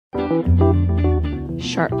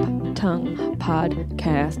Sharp Tongue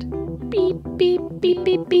Podcast. Beep, beep, beep,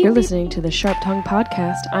 beep, beep. You're listening to the Sharp Tongue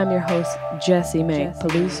Podcast. I'm your host, Jessimae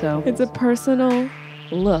Peluso. It's a personal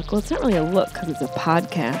look. Well, it's not really a look because it's a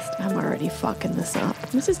podcast. I'm already fucking this up.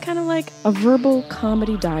 This is kind of like a verbal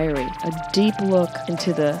comedy diary, a deep look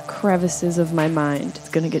into the crevices of my mind. It's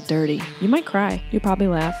gonna get dirty. You might cry. You'll probably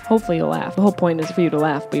laugh. Hopefully you'll laugh. The whole point is for you to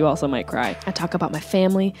laugh, but you also might cry. I talk about my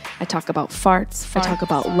family. I talk about farts. I talk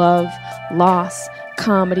about love, loss,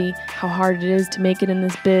 comedy, how hard it is to make it in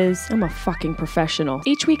this biz. I'm a fucking professional.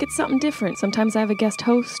 Each week it's something different. Sometimes I have a guest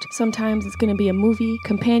host. Sometimes it's gonna be a movie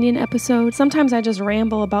companion episode. Sometimes I just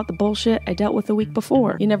ramble about the bullshit I dealt with the week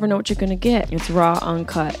before. You never know what you're gonna get. It's raw,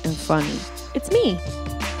 uncut, and funny. It's me.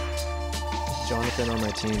 Jonathan on my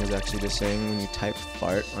team is actually just saying when you type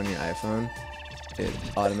fart on your iPhone, it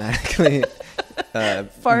automatically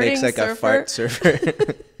makes like a fart surfer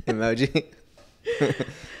emoji.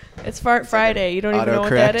 It's Fart Friday. You don't even know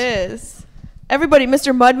what that is. Everybody,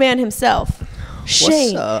 Mr. Mudman himself.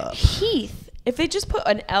 Shane, What's up? Heath. If they just put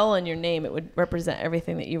an L in your name, it would represent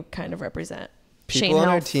everything that you kind of represent. People Shane on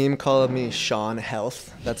our Health. team call me Sean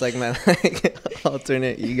Health. That's like my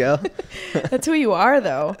alternate ego. That's who you are,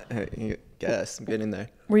 though. I guess I'm getting there.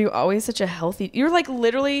 Were you always such a healthy... You're like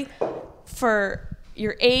literally, for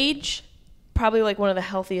your age, probably like one of the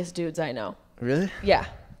healthiest dudes I know. Really? Yeah.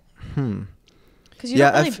 Because you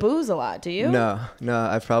don't really booze a lot, do you? No.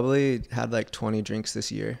 I've probably had like 20 drinks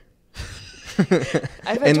this year.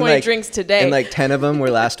 I've had 20 drinks today. And like 10 of them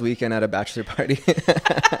were last weekend at a bachelor party.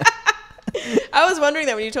 I was wondering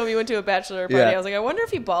that when you told me you went to a bachelor party. Yeah. I was like, I wonder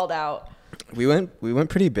if he balled out. We went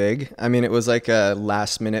pretty big. I mean, it was like a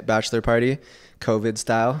last minute bachelor party, COVID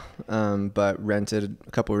style, but rented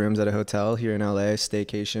a couple rooms at a hotel here in LA,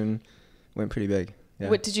 staycation, went pretty big. Yeah.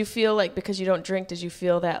 What did you feel like, because you don't drink, did you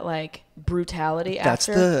feel that like brutality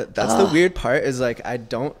after? That's the weird part is like I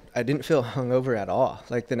didn't feel hungover at all.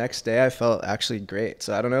 Like the next day I felt actually great.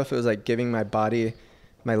 So I don't know if it was like giving my body,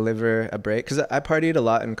 my liver a break, because I partied a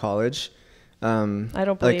lot in college. I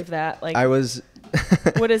don't believe that. Like I was.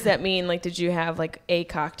 What does that mean? Like, did you have like a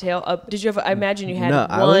cocktail? Did you have? I imagine you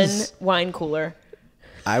had wine cooler.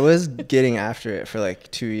 I was getting after it for like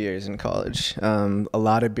 2 years in college. A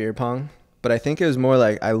lot of beer pong. But I think it was more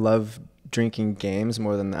like I love drinking games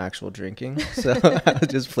more than the actual drinking. So I would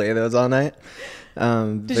just play those all night.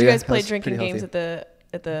 Did you guys play drinking games at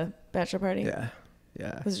the bachelor party?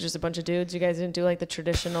 Yeah. Was it just a bunch of dudes? You guys didn't do like the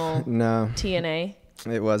traditional No TNA?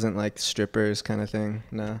 It wasn't like strippers kind of thing.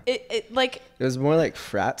 No. It was more like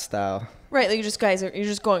frat style. Right, like you're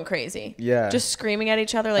just going crazy. Yeah. Just screaming at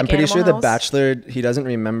each other like I'm pretty Animal sure the House. bachelor, he doesn't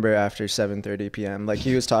remember after 7:30 p.m. Like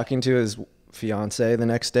he was talking to his fiance the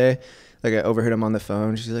next day. Like I overheard him on the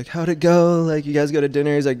phone. She's like, how'd it go? Like, you guys go to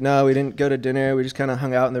dinner? He's like, no, we didn't go to dinner. We just kind of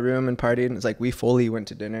hung out in the room and partied. And it's like, we fully went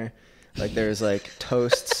to dinner. Like there was like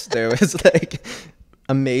toasts. There was like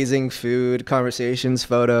amazing food, conversations,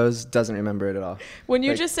 photos. Doesn't remember it at all. When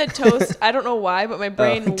you just said toast, I don't know why, but my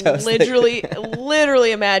brain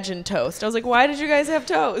literally imagined toast. I was like, why did you guys have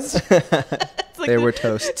toast? It's like they were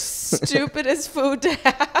toasts. Stupidest food to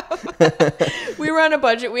have. We were on a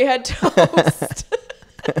budget. We had toast.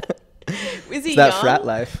 Is he that young? Frat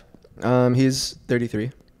life. He's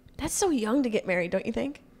 33. That's so young to get married, don't you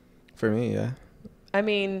think? For me, yeah. I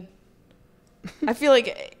mean, I feel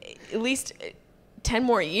like at least 10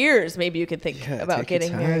 more years, maybe you could think about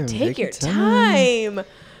getting married. Take your time.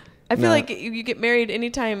 I feel like you get married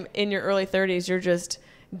anytime in your early 30s, you're just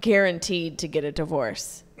guaranteed to get a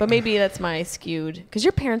divorce. But maybe that's my skewed, because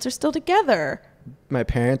your parents are still together. My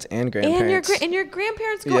parents and grandparents. And your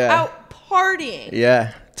grandparents go out partying.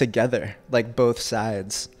 Yeah, together, like both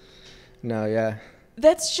sides. No, yeah.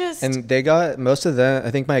 That's just... And they got, most of them, I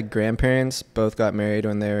think my grandparents both got married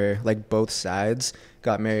when they were, like both sides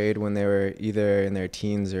got married when they were either in their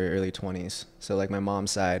teens or early 20s. So like my mom's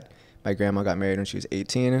side, my grandma got married when she was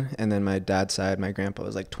 18. And then my dad's side, my grandpa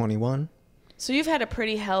was like 21. So you've had a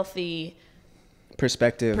pretty healthy...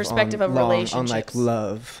 perspective of relationships, on like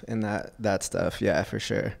love and that stuff. Yeah, for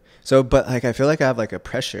sure. So, but like, I feel like I have like a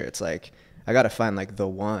pressure. It's like, I got to find like the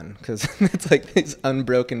one, because it's like these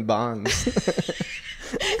unbroken bonds.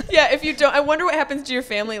 Yeah, if you don't, I wonder what happens to your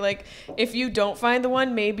family. Like, if you don't find the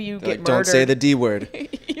one, maybe you get murdered. Don't say the D word.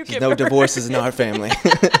 There's no divorces in our family.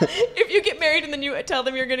 If you get married and then you tell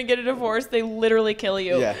them you're going to get a divorce, they literally kill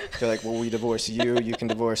you. Yeah, they're like, well, we divorce you. You can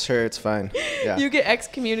divorce her. It's fine. Yeah. You get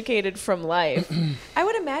excommunicated from life. I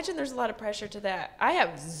would imagine there's a lot of pressure to that. I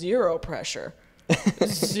have zero pressure.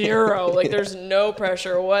 Zero. Like, there's no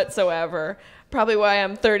pressure whatsoever. Probably why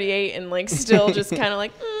I'm 38 and like still just kind of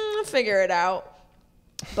like, I'll figure it out.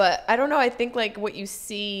 But I don't know. I think like what you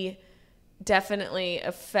see definitely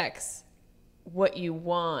affects what you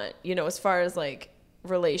want, you know, as far as like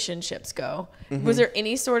relationships go. Was there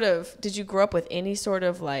any sort of, did you grow up with any sort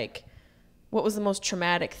of like, what was the most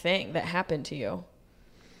traumatic thing that happened to you?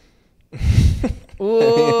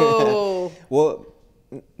 Ooh. Well,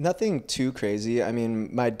 nothing too crazy. I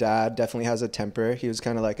mean, my dad definitely has a temper. He was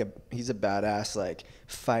kind of like he's a badass, like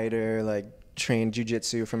fighter, like trained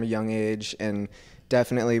jujitsu from a young age, and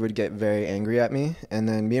definitely would get very angry at me. And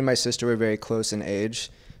then me and my sister were very close in age,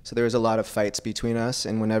 so there was a lot of fights between us.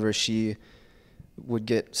 And whenever she would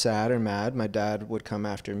get sad or mad, my dad would come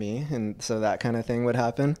after me, and so that kind of thing would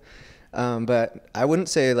happen. But I wouldn't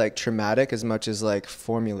say like traumatic as much as like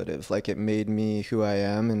formulative. Like it made me who I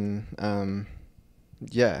am, and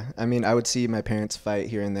yeah, I mean, I would see my parents fight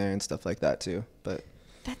here and there and stuff like that too. But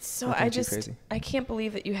that's so, I can't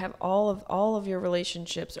believe that you have all of your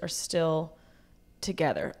relationships are still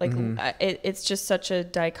together. Like it's just such a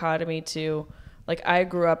dichotomy to, like, I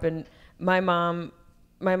grew up and my mom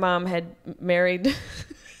had married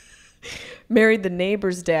the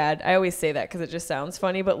neighbor's dad. I always say that because it just sounds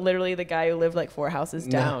funny, but literally the guy who lived like 4 houses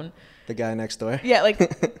down. No, the guy next door. Yeah,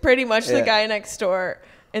 like pretty much the guy next door.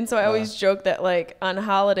 And so I always joke that like on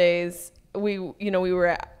holidays, we were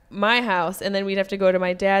at my house and then we'd have to go to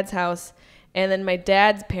my dad's house. And then my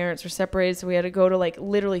dad's parents were separated, so we had to go to like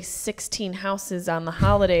literally 16 houses on the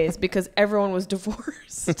holidays because everyone was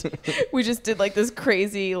divorced. We just did like this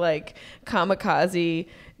crazy like kamikaze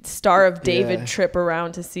Star of David trip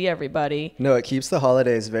around to see everybody. No, it keeps the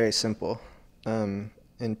holidays very simple. And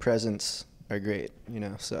presents are great, you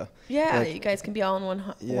know, so. Yeah, like, you guys can be all in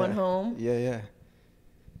one home. Yeah, yeah.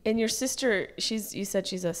 And your sister, you said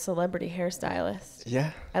she's a celebrity hairstylist. Yeah.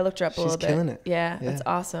 I looked her up a little bit. She's killing it. Yeah, that's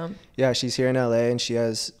awesome. Yeah, she's here in LA and she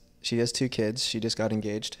has 2 kids. She just got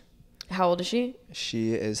engaged. How old is she?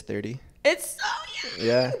 She is 30. It's so young.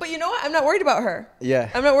 Yeah. But you know what? I'm not worried about her. Yeah.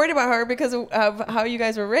 I'm not worried about her because of how you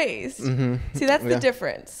guys were raised. See, that's the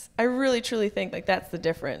difference. I really, truly think like that's the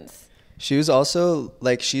difference. She was also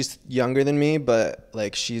like, she's younger than me, but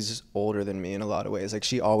like she's older than me in a lot of ways. Like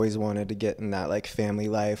she always wanted to get in that like family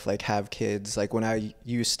life, like have kids. Like when I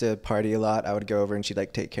used to party a lot, I would go over and she'd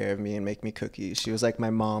like take care of me and make me cookies. She was like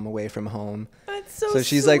my mom away from home. That's so So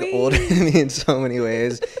she's sweet. like older than me in so many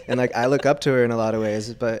ways. And like I look up to her in a lot of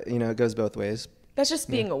ways, but you know, it goes both ways. That's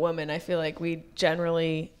just being a woman. I feel like we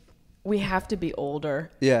have to be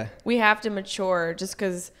older. Yeah. We have to mature just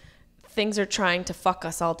because things are trying to fuck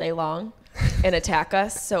us all day long and attack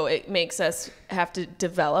us. So it makes us have to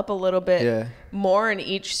develop a little bit more in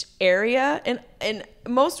each area. And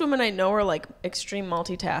most women I know are like extreme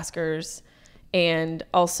multitaskers and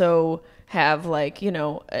also have like, you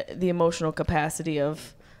know, the emotional capacity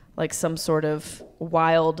of like some sort of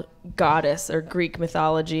wild goddess or Greek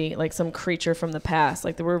mythology, like some creature from the past.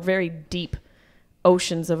 Like there were very deep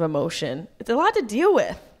oceans of emotion. It's a lot to deal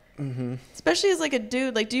with. Especially as like a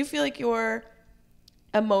dude. Like, do you feel like you're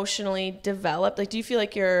emotionally developed? Like, do you feel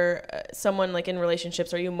like you're someone like in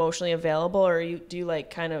relationships? Are you emotionally available, or do you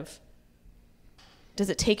like kind of?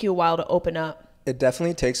 Does it take you a while to open up? It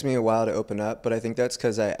definitely takes me a while to open up, but I think that's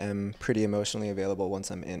because I am pretty emotionally available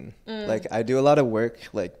once I'm in. Like, I do a lot of work.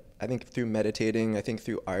 Like, I think through meditating, I think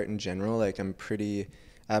through art in general. Like, I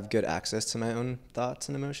have good access to my own thoughts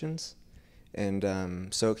and emotions.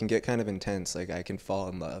 And so it can get kind of intense. Like I can fall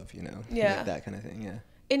in love, you know, like that kind of thing. Yeah.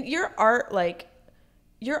 In your art, like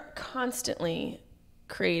you're constantly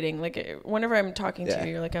creating. Like whenever I'm talking to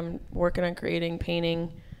you, you're like, I'm working on creating,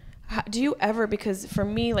 painting. Do you ever? Because for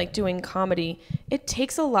me, like doing comedy, it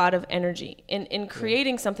takes a lot of energy. In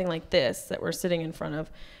creating something like this that we're sitting in front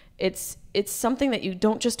of, it's something that you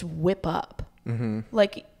don't just whip up.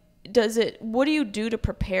 Like, what do you do to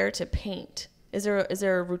prepare to paint? Is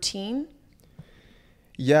there a routine?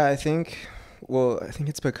 Yeah, I think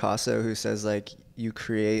it's Picasso who says like you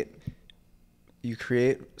create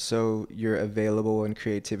so you're available when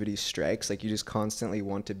creativity strikes. Like you just constantly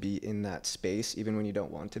want to be in that space even when you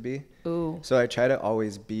don't want to be. Ooh. So I try to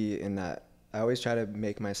always be in that. I always try to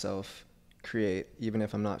make myself create even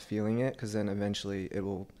if I'm not feeling it, because then eventually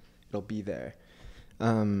it'll be there.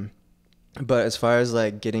 But as far as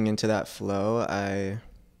like getting into that flow, I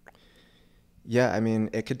mean,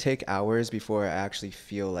 it could take hours before I actually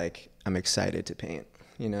feel like I'm excited to paint,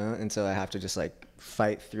 you know? And so I have to just like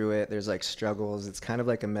fight through it. There's like struggles. It's kind of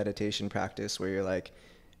like a meditation practice where you're like,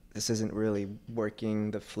 this isn't really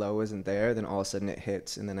working. The flow isn't there. Then all of a sudden it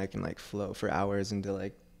hits and then I can like flow for hours into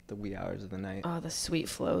like the wee hours of the night. Oh, the sweet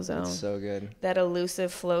flow zone. It's so good. That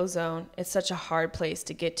elusive flow zone. It's such a hard place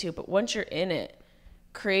to get to. But once you're in it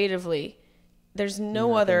creatively, there's no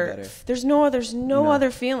Nothing other better. there's no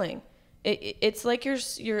other feeling. It's like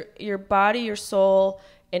your body, your soul,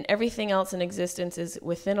 and everything else in existence is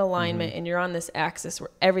within alignment, and you're on this axis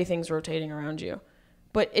where everything's rotating around you.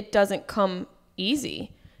 But it doesn't come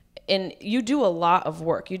easy. And you do a lot of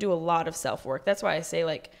work. You do a lot of self-work. That's why I say,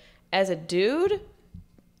 like, as a dude,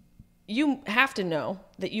 you have to know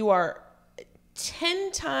that you are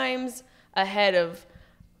 10 times ahead of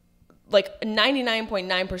like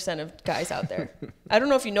 99.9% of guys out there. I don't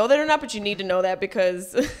know if you know that or not, but you need to know that,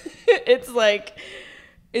 because it's like,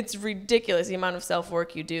 it's ridiculous the amount of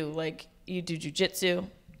self-work you do. Like, you do jujitsu,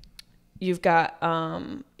 you've got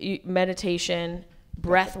meditation,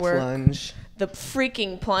 breath work, plunge. the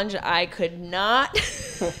freaking plunge. I could not.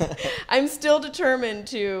 I'm still determined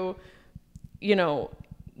to,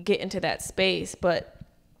 get into that space. But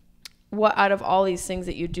what out of all these things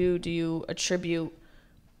that you do you attribute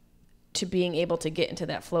to being able to get into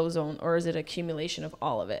that flow zone, or is it accumulation of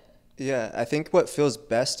all of it? Yeah, I think what feels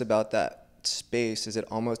best about that space is it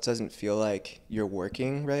almost doesn't feel like you're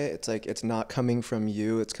working, right? It's like it's not coming from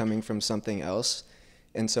you, it's coming from something else.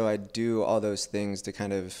 And so I do all those things to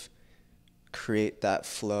kind of create that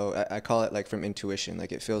flow. I call it like from intuition.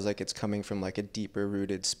 Like, it feels like it's coming from like a deeper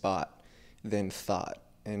rooted spot than thought.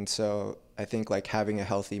 And so I think like having a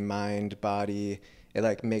healthy mind, body, it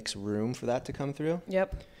like makes room for that to come through.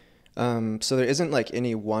 Yep. So there isn't like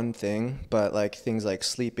any one thing, but like things like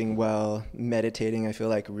sleeping well, meditating, I feel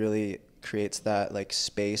like really creates that like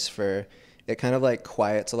space for, it kind of like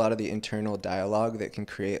quiets a lot of the internal dialogue that can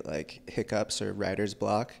create like hiccups or writer's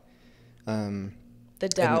block. The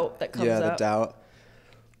doubt that comes up. Yeah, the doubt.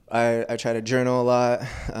 I try to journal a lot.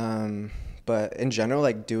 But in general,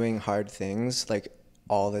 like doing hard things like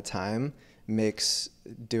all the time makes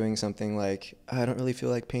doing something like, I don't really feel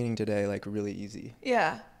like painting today, like really easy.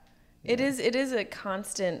 Yeah. It is a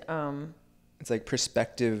constant, it's like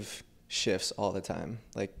perspective shifts all the time,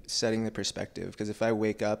 like setting the perspective. Because if I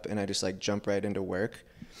wake up and I just like jump right into work,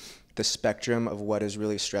 the spectrum of what is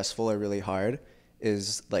really stressful or really hard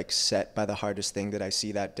is like set by the hardest thing that I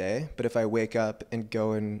see that day. But if I wake up and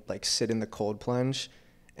go and like sit in the cold plunge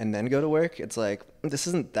and then go to work, it's like, this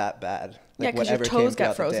isn't that bad. Like, yeah, because your toes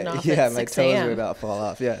got frozen off. Yeah, at my 6 toes a.m. were about to fall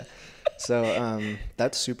off. Yeah. So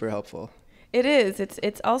that's super helpful. It is.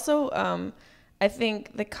 It's also, I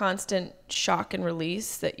think, the constant shock and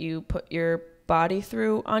release that you put your body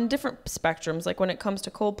through on different spectrums. Like when it comes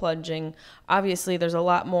to cold plunging, obviously there's a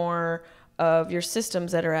lot more of your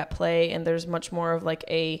systems that are at play, and there's much more of like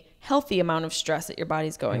a healthy amount of stress that your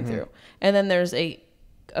body's going through. And then there's a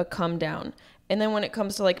come down. And then when it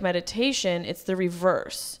comes to like meditation, it's the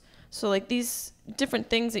reverse. So like these different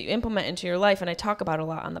things that you implement into your life, and I talk about a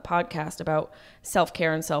lot on the podcast about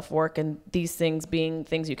self-care and self-work, and these things being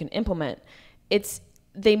things you can implement. It's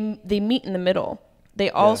they meet in the middle. They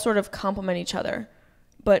all sort of complement each other.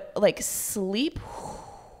 But like sleep,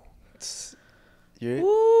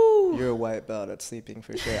 you're a white belt at sleeping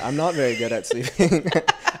for sure. I'm not very good at sleeping.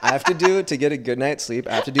 I have to get a good night's sleep.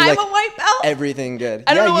 I have to do like I'm a white belt. Everything good.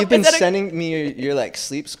 I don't know you've been sending me your like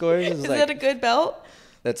sleep scores. Is like, that a good belt?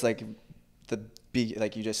 That's like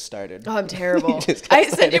like you just started. Oh, I'm terrible. I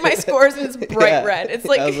sent you my scores and it's bright red. It's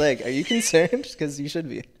like, I was like, are you concerned? Because you should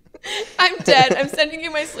be. I'm dead. I'm sending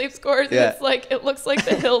you my sleep scores and it's like, it looks like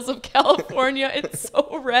the hills of California. It's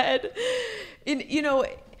so red. And,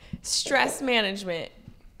 stress management,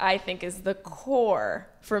 I think, is the core,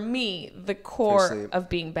 for me, the core of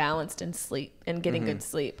being balanced and sleep and getting good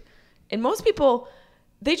sleep. And most people,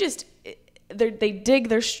 they just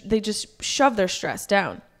shove their stress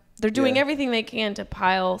down. They're doing everything they can to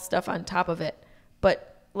pile stuff on top of it.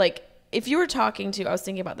 But like, if you were talking to, I was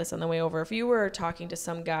thinking about this on the way over, if you were talking to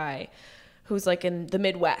some guy who's like in the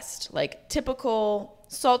Midwest, like typical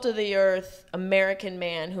salt of the earth American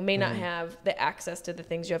man who may not have the access to the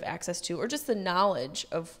things you have access to, or just the knowledge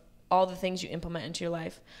of all the things you implement into your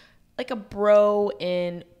life, like a bro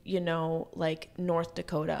in, like North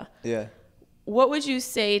Dakota. Yeah. What would you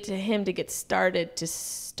say to him to get started, to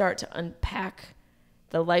start to unpack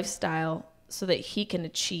the lifestyle so that he can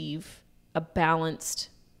achieve a balanced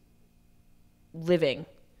living?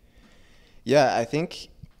 Yeah, I think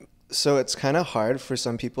so. It's kind of hard for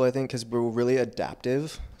some people, I think, because we're really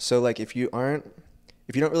adaptive. So like if you don't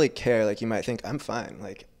really care, like you might think I'm fine,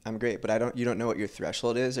 like I'm great, but you don't know what your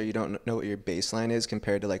threshold is, or you don't know what your baseline is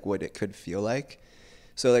compared to like what it could feel like.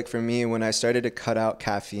 So like for me, when I started to cut out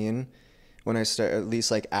caffeine, at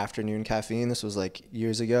least like afternoon caffeine, this was like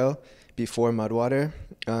years ago, before MudWTR,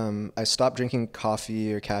 I stopped drinking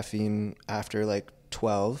coffee or caffeine after like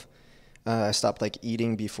 12. I stopped like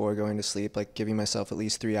eating before going to sleep, like giving myself at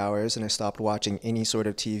least 3 hours, and I stopped watching any sort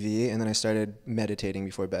of TV, and then I started meditating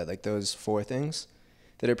before bed. Like those 4 things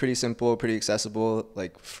that are pretty simple, pretty accessible,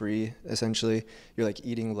 like free essentially. You're like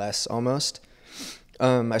eating less almost.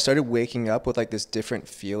 I started waking up with like this different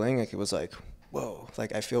feeling. Like it was like, whoa,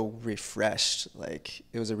 like I feel refreshed. Like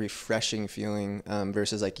it was a refreshing feeling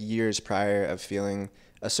versus like years prior of feeling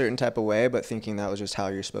a certain type of way, but thinking that was just how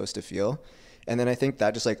you're supposed to feel. And then I think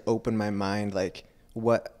that just like opened my mind, like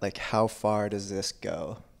how far does this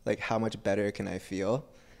go? Like how much better can I feel?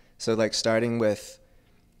 So like starting with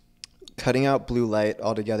cutting out blue light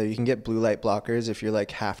altogether. You can get blue light blockers if you're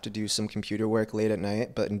like have to do some computer work late at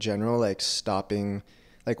night, but in general, like stopping,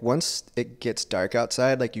 like once it gets dark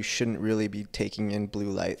outside, like you shouldn't really be taking in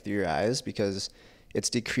blue light through your eyes because it's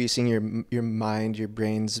decreasing your mind, your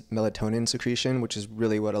brain's melatonin secretion, which is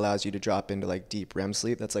really what allows you to drop into like deep REM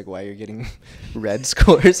sleep. That's like why you're getting red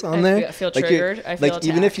scores on there. I feel triggered. I feel attacked.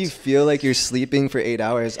 Even if you feel like you're sleeping for 8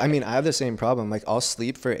 hours, I mean, I have the same problem. Like I'll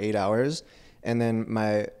sleep for 8 hours and then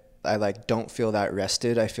I like don't feel that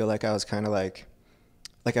rested. I feel like I was kind of like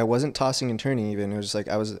I wasn't tossing and turning even. It was just like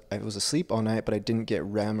I was asleep all night, but I didn't get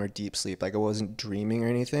REM or deep sleep. Like I wasn't dreaming or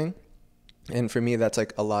anything. And for me, that's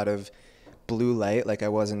like a lot of blue light. Like I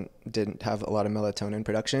didn't have a lot of melatonin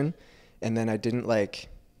production. And then I didn't like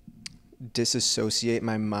disassociate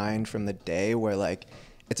my mind from the day where like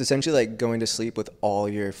it's essentially like going to sleep with all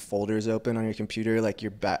your folders open on your computer, like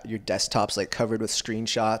your desktop's like covered with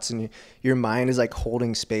screenshots, and your mind is like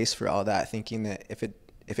holding space for all that, thinking that if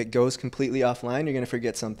it goes completely offline, you're going to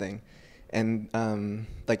forget something. And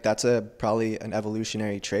like that's probably an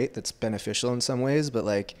evolutionary trait that's beneficial in some ways, but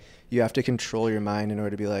like you have to control your mind in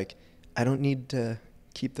order to be like, I don't need to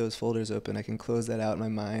keep those folders open. I can close that out in my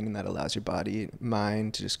mind, and that allows your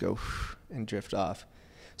mind to just go and drift off.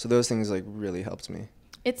 So those things like really helped me.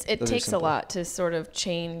 It takes a lot to sort of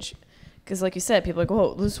change, because like you said, people are like,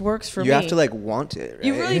 "Whoa, this works for me." You have to like want it, right?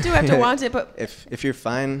 You really do have to want it, but if you're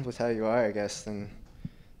fine with how you are, I guess, then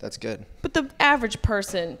that's good. But the average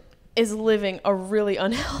person is living a really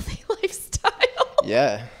unhealthy lifestyle.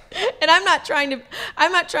 Yeah. And I'm not trying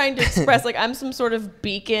to express like I'm some sort of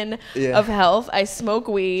beacon of health. I smoke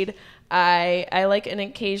weed. I like an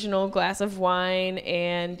occasional glass of wine,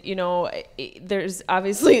 and you know, there's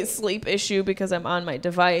obviously a sleep issue because I'm on my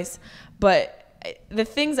device, but the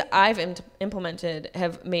things that I've implemented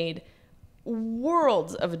have made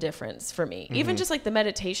worlds of a difference for me. Mm-hmm. Even just like the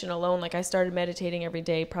meditation alone, like I started meditating every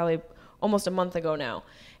day probably almost a month ago now.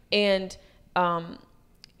 And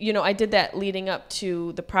you know, I did that leading up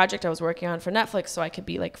to the project I was working on for Netflix, so I could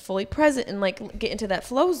be like fully present and like get into that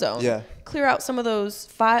flow zone. Yeah. Clear out some of those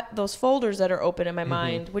folders that are open in my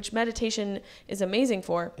mind, which meditation is amazing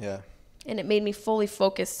for. Yeah. And it made me fully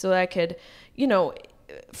focused so that I could, you know,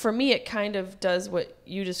 for me, it kind of does what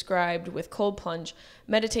you described with cold plunge.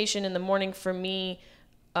 Meditation in the morning for me,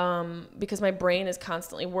 because my brain is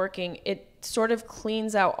constantly working, it sort of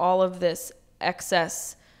cleans out all of this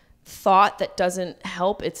excess thought that doesn't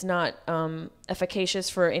help. It's not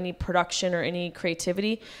efficacious for any production or any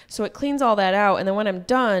creativity. So it cleans all that out. And then when I'm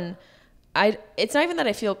done, it's not even that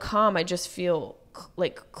I feel calm. I just feel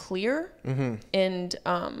like clear and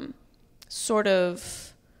sort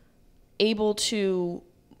of able to,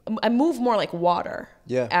 I move more like water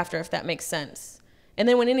after, if that makes sense. And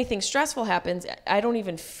then when anything stressful happens, I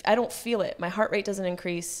don't feel it. My heart rate doesn't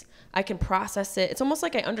increase. I can process it. It's almost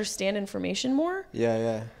like I understand information more.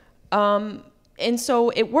 Yeah. And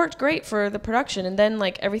so it worked great for the production. And then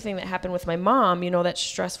like everything that happened with my mom, you know, that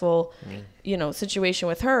stressful, you know, situation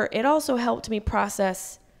with her, it also helped me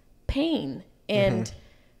process pain. And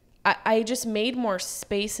I just made more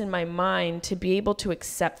space in my mind to be able to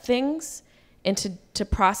accept things and to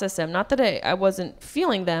process them. Not that I wasn't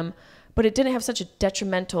feeling them, but it didn't have such a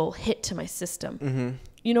detrimental hit to my system.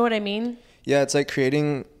 You know what I mean? Yeah. It's like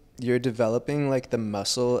you're developing like the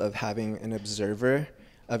muscle of having an observer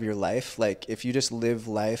of your life. Like if you just live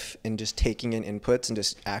life and just taking in inputs and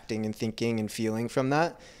just acting and thinking and feeling from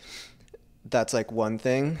that, that's like one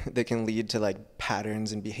thing that can lead to like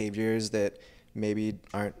patterns and behaviors that maybe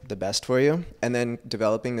aren't the best for you. And then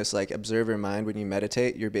developing this like observer mind, when you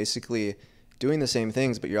meditate, you're basically doing the same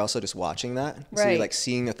things, but you're also just watching that. Right. So you're like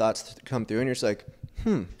seeing the thoughts come through and you're just like,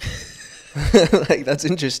 like that's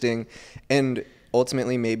interesting. And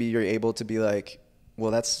ultimately maybe you're able to be like, well,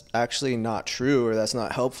 that's actually not true, or that's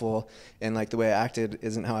not helpful, and like the way I acted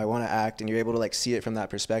isn't how I want to act, and you're able to like see it from that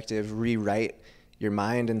perspective, rewrite your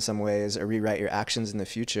mind in some ways, or rewrite your actions in the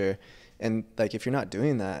future. And like if you're not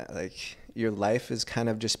doing that, like your life is kind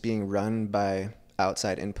of just being run by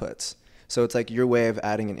outside inputs. So it's like your way of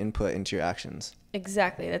adding an input into your actions.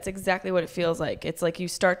 Exactly. That's exactly what it feels like. It's like you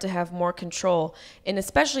start to have more control. And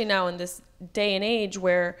especially now in this day and age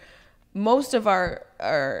where most of our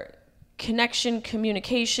connection,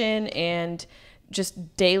 communication, and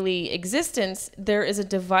just daily existence, there is a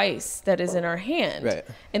device that is in our hand. Right.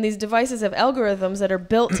 And these devices have algorithms that are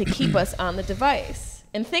built to keep us on the device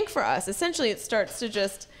and think for us. Essentially, it starts to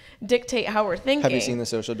just dictate how we're thinking. Have you seen The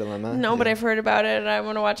Social Dilemma? No, but I've heard about it and I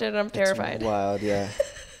want to watch it and I'm terrified. It's wild, yeah.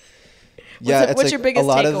 What's your biggest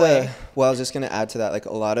takeaway? Well, I was just going to add to that, like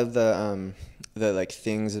a lot of the like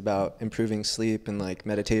things about improving sleep and like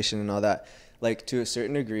meditation and all that, like to a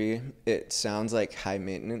certain degree, it sounds like high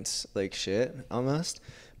maintenance, like shit almost,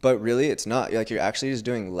 but really it's not. Like you're actually just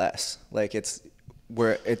doing less. Like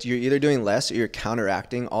you're either doing less or you're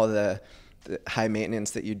counteracting all the high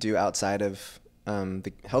maintenance that you do outside of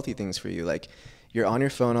the healthy things for you. Like you're on your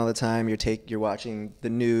phone all the time. You're watching the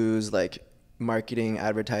news, like marketing,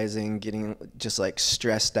 advertising, getting just like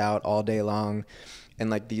stressed out all day long. And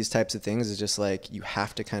like these types of things is just like you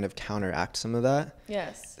have to kind of counteract some of that.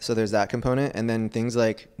 Yes. So there's that component. And then things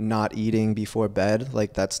like not eating before bed,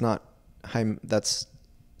 like that's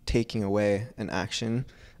taking away an action.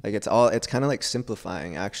 Like it's kind of like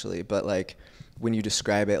simplifying actually, but like when you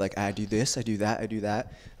describe it, like I do this, I do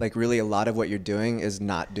that, like really a lot of what you're doing is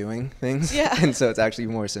not doing things. Yeah. And so it's actually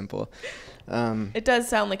more simple. It does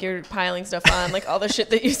sound like you're piling stuff on, like all the shit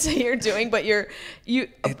that you say you're doing, but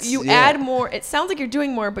you add more. It sounds like you're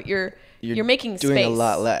doing more, but you're making doing space. A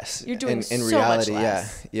lot less. You're doing in so reality, much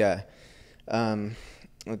less. Yeah.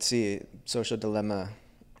 Let's see, Social Dilemma.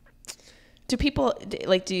 Do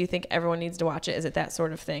you think everyone needs to watch it? Is it that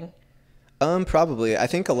sort of thing? Probably. I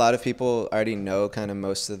think a lot of people already know kind of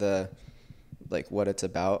most of the, like what it's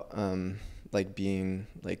about, like being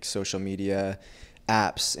like social media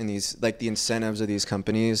apps and these, like the incentives of these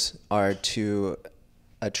companies are to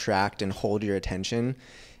attract and hold your attention.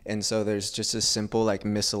 And so there's just a simple like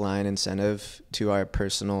misaligned incentive to our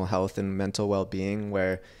personal health and mental well-being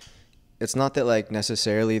where it's not that like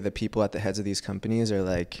necessarily the people at the heads of these companies are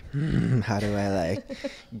like, how do I like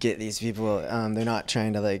get these people? They're not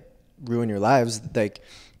trying to like ruin your lives. Like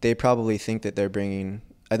they probably think that they're bringing,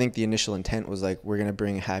 I think the initial intent was like, we're going to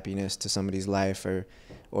bring happiness to somebody's life or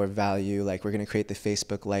value. Like we're going to create the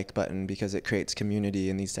Facebook like button because it creates community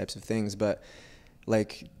and these types of things. But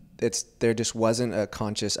like there just wasn't a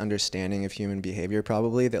conscious understanding of human behavior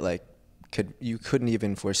probably that like you couldn't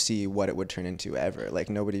even foresee what it would turn into ever. Like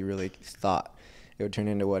nobody really thought it would turn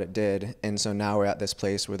into what it did. And so now we're at this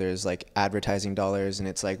place where there's like advertising dollars and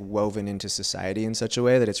it's like woven into society in such a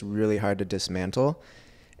way that it's really hard to dismantle.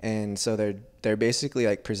 And so they're basically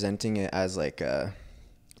like presenting it as like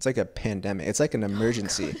it's like a pandemic. It's like an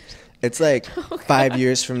emergency. It's like 5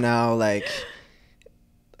 years from now, like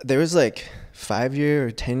there was like 5 year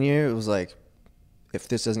or 10 year. It was like, if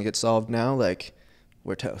this doesn't get solved now, like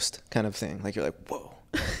we're toast kind of thing. Like you're like, whoa.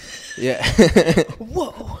 Yeah.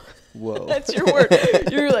 Whoa. That's your word.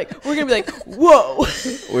 You're like, we're going to be like, whoa.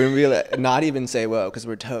 We're going to be like, not even say whoa because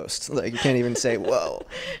we're toast. Like you can't even say whoa.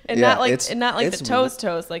 And not like the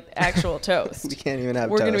toast, like actual toast. We can't even have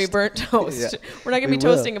we're toast. We're going to be burnt toast. Yeah. We're not going to be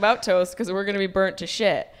toasting about toast because we're going to be burnt to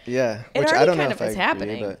shit. Yeah. It which already I don't kind know of if is I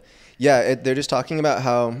happening. Agree, but yeah, they're just talking about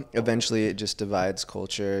how eventually it just divides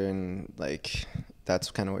culture and like that's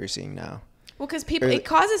kind of what you're seeing now. Well, because it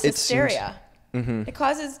causes hysteria. Mm-hmm. It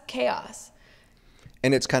causes chaos.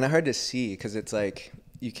 And it's kind of hard to see because it's like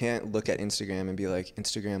you can't look at Instagram and be like,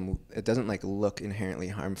 Instagram, it doesn't like look inherently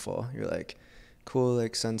harmful. You're like, cool,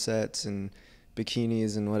 like sunsets and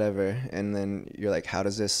bikinis and whatever. And then you're like, how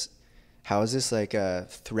is this like a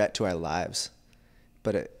threat to our lives?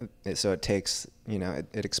 But so it takes,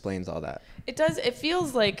 it explains all that. It does. It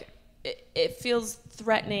feels like it feels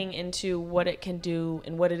threatening into what it can do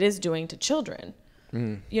and what it is doing to children.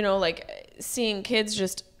 Mm. Like seeing kids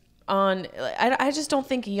just I just don't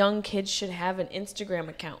think young kids should have an Instagram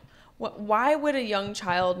account. Why would a young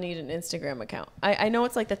child need an Instagram account? I know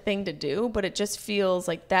it's like the thing to do, but it just feels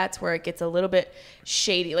like that's where it gets a little bit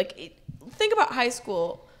shady. Like think about high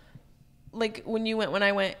school. Like when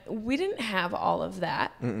I went, we didn't have all of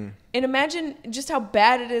that. Mm-mm. And imagine just how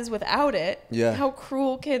bad it is without it. Yeah. How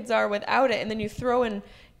cruel kids are without it. And then you throw in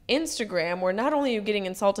Instagram where not only are you getting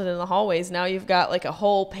insulted in the hallways, now you've got like a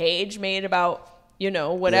whole page made about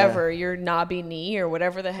whatever, your knobby knee or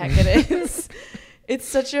whatever the heck it is. It's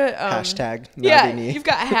such a hashtag knobby knee. You've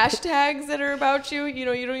got hashtags that are about you. You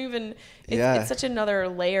don't even. It's such another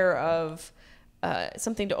layer of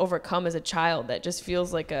something to overcome as a child that just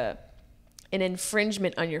feels like an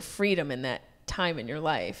infringement on your freedom in that time in your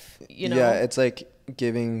life. Yeah, it's like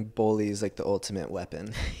giving bullies like the ultimate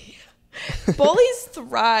weapon. Bullies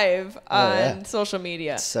thrive on social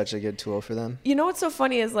media. It's such a good tool for them. You know what's so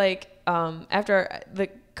funny is like after the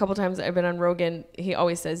couple times I've been on Rogan, he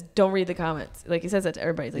always says, don't read the comments. Like he says that to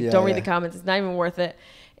everybody. He's like, don't read the comments. It's not even worth it.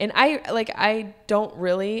 And I don't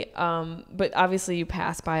really, but obviously you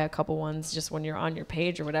pass by a couple ones just when you're on your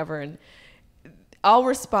page or whatever. And I'll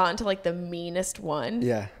respond to like the meanest one.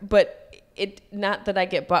 Yeah. But not that I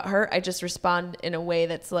get butthurt. I just respond in a way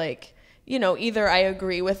that's like, you know, either I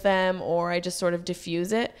agree with them or I just sort of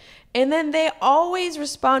diffuse it. And then they always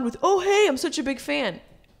respond with, oh, hey, I'm such a big fan.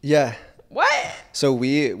 Yeah. What? So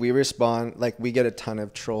we respond, like we get a ton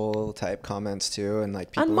of troll type comments too. And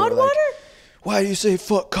like people on MudWTR? Like, why do you say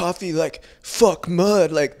fuck coffee? Like fuck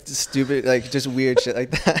mud, like stupid, like just weird shit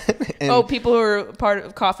like that. And people who are part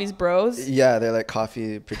of Coffee's bros? Yeah, they're like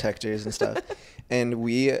coffee protectors and stuff. And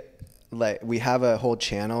we have a whole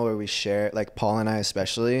channel where we share, like Paul and I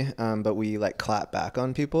especially, but we like clap back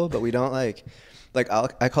on people, but we don't like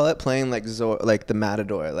I call it playing like the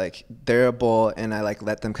Matador. Like they're a bull and I like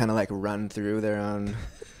let them kind of like run through their own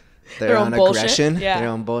aggression, their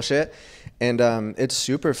own bullshit. And it's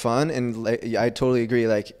super fun. And like, I totally agree.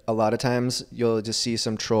 Like a lot of times you'll just see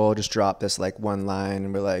some troll just drop this like one line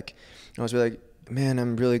and I was like, man,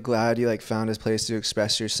 I'm really glad you like found this place to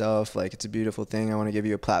express yourself. Like it's a beautiful thing. I want to give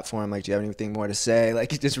you a platform. Like, do you have anything more to say?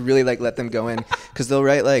 Like just really like let them go in, because they'll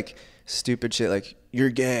write like stupid shit like you're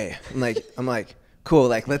gay. I'm like, cool.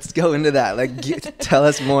 Like let's go into that. Like tell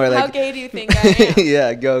us more. Like how gay do you think I am?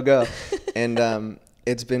 Yeah, go. And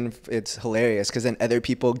it's hilarious because then other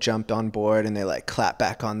people jumped on board and they like clap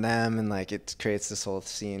back on them and like it creates this whole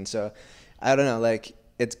scene. So I don't know, like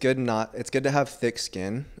it's good to have thick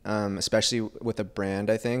skin, especially with a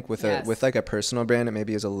brand. I think with like a personal brand, it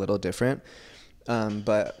maybe is a little different.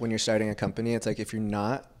 But when you're starting a company, it's like if you're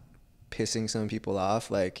not pissing some people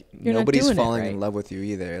off, like nobody's falling in love with you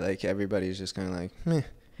either. Like everybody's just kind of like, meh.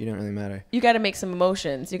 You don't really matter. You got to make some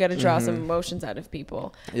emotions. You got to draw some emotions out of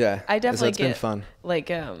people. Yeah. I definitely get been fun. Like,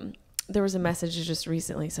 there was a message just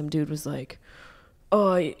recently. Some dude was like,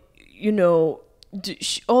 oh, you know,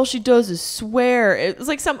 all she does is swear. It was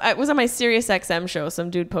like it was on my Sirius XM show. Some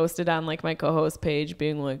dude posted on like my co-host page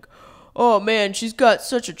being like, oh man, she's got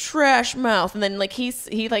such a trash mouth. And then like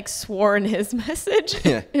he like swore in his message.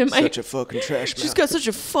 Yeah. Such a fucking trash mouth. She's got such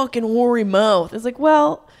a fucking hoary mouth. It's like,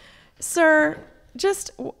 well, sir,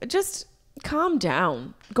 just calm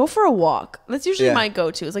down. Go for a walk. That's usually my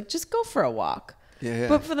go-to. It's like, just go for a walk. Yeah.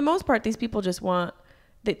 But for the most part, these people just want,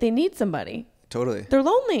 they need somebody. Totally. They're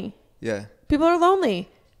lonely. Yeah. People are lonely.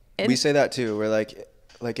 And we say that too. We're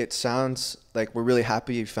like it sounds like we're really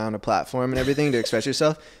happy you found a platform and everything to express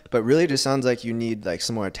yourself, but really it just sounds like you need like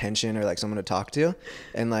some more attention or like someone to talk to.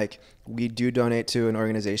 And like we do donate to an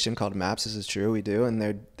organization called MAPS. This is true. We do. And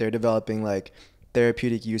they're developing like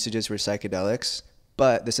therapeutic usages for psychedelics,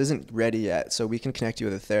 but this isn't ready yet, so we can connect you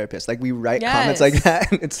with a therapist. Like we write comments like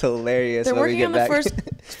that and it's hilarious. They're working on the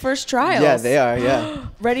first trials. Yeah, they are. Yeah.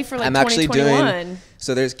 Ready for like I'm 2021. actually doing,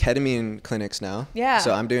 so there's ketamine clinics now. Yeah.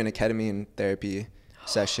 So I'm doing a ketamine therapy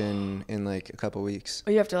session in like a couple weeks.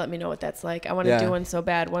 Oh, you have to let me know what that's like. I want to do one so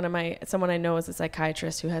bad. Someone I know is a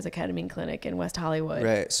psychiatrist who has a ketamine clinic in West Hollywood.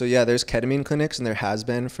 Right. So yeah, there's ketamine clinics and there has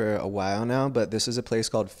been for a while now, but this is a place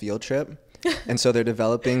called Field Trip. And so they're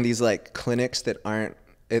developing these like clinics that aren't,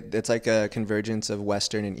 it's like a convergence of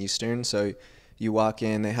Western and Eastern. So you walk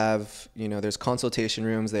in, they have, there's consultation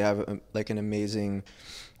rooms. They have like an amazing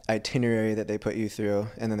itinerary that they put you through.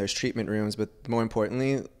 And then there's treatment rooms, but more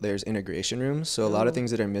importantly, there's integration rooms. So a lot of things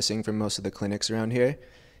that are missing from most of the clinics around here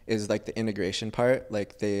is like the integration part.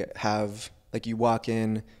 Like they have, like you walk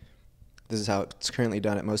in, this is how it's currently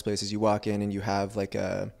done at most places. You walk in and you have like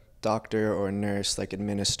a doctor or a nurse like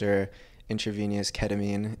administer intravenous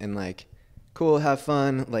ketamine and like, cool, have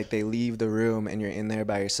fun. Like they leave the room and you're in there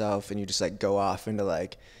by yourself and you just like go off into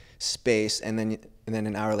like space. And then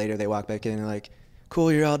an hour later they walk back in and they're like,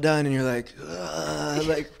 cool, you're all done. And you're like,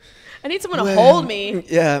 like I need someone to hold me.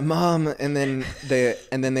 Yeah, mom. And then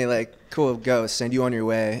they like, cool, go, send you on your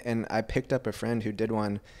way. And I picked up a friend who did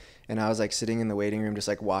one. And I was like sitting in the waiting room just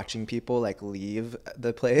like watching people like leave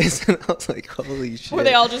the place. And I was like, holy shit. Were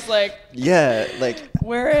they all just like, yeah, like,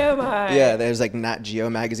 where am I? Yeah, there's like Nat Geo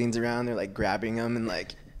magazines around. They're like grabbing them and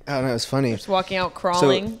like, I don't know, it's funny. Just walking out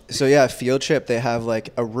crawling. So yeah, Field Trip, they have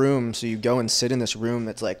like a room. So you go and sit in this room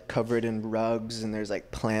that's like covered in rugs and there's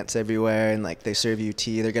like plants everywhere. And like they serve you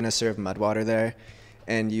tea. They're going to serve MudWTR there.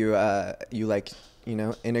 And you like,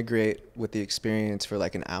 integrate with the experience for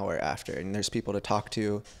like an hour after. And there's people to talk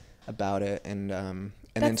to about it, and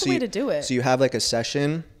that's the way to do it. So you have like a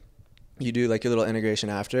session, you do like your little integration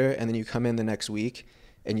after, and then you come in the next week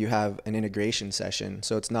and you have an integration session.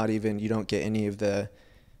 So it's not even, you don't get any of the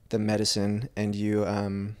medicine, and you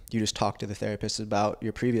just talk to the therapist about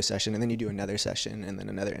your previous session, and then you do another session and then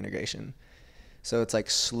another integration. So it's like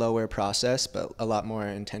slower process, but a lot more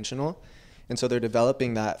intentional. And so they're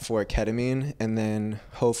developing that for ketamine, and then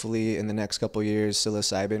hopefully in the next couple of years,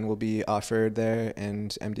 psilocybin will be offered there,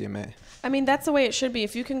 and MDMA. I mean, that's the way it should be.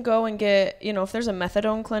 If you can go and get, you know, if there's a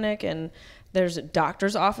methadone clinic and there's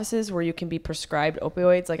doctor's offices where you can be prescribed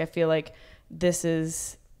opioids, like I feel like this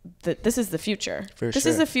is the future. This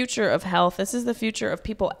is the future of health. This is the future of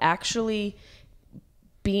people actually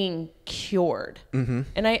being cured. Mm-hmm.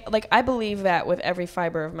 And I believe that with every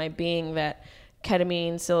fiber of my being, that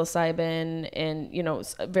ketamine, psilocybin, and, you know,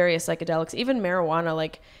 various psychedelics, even marijuana,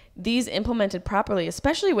 like these implemented properly,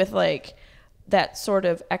 especially with like that sort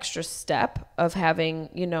of extra step of having,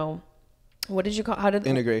 you know, what did you call,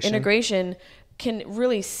 integration can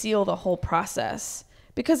really seal the whole process.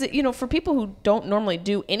 Because, you know, for people who don't normally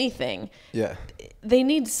do anything, they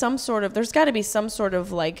need some sort of, there's got to be some sort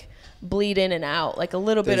of like bleed in and out, like a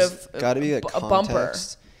little bit of got to be like a bumper.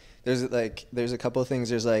 There's a couple of things.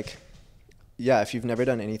 There's like, if you've never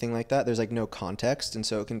done anything like that, there's like no context. And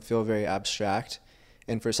so it can feel very abstract.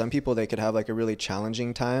 And for some people, they could have like a really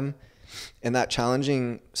challenging time. And that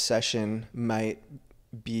challenging session might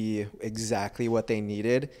be exactly what they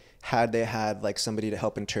needed had they had like somebody to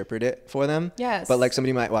help interpret it for them. Yes. But like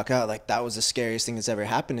somebody might walk out like, that was the scariest thing that's ever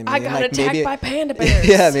happened to me. I got attacked by panda bears.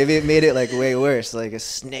 Yeah, maybe it made it like way worse. Like a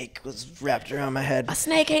snake was wrapped around my head. A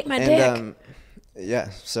snake ate my dick.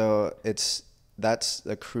 So that's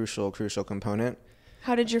a crucial component.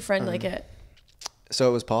 How did your friend like it? So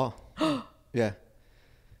it was Paul. Yeah.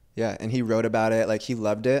 And he wrote about it. Like he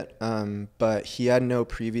loved it. But he had no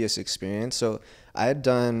previous experience. So I had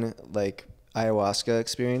done like ayahuasca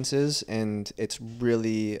experiences, and it's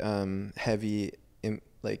really heavy in,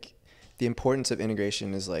 like the importance of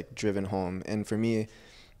integration is like driven home. And for me,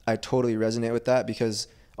 I totally resonate with that, because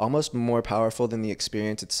almost more powerful than the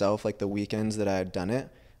experience itself, like the weekends that I had done it,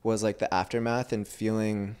 was like the aftermath and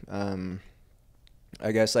feeling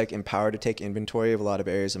I guess like empowered to take inventory of a lot of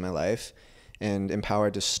areas of my life, and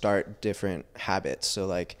empowered to start different habits. So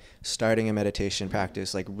like starting a meditation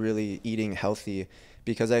practice, like really eating healthy,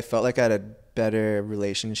 because I felt like I had a better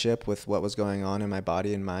relationship with what was going on in my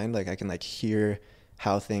body and mind. Like I can like hear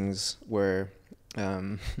how things were,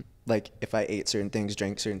 like if I ate certain things,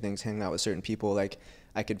 drank certain things, hang out with certain people, like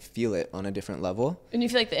I could feel it on a different level. And you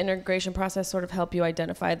feel like the integration process sort of helped you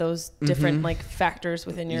identify those different like factors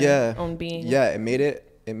within your own being? Yeah, it made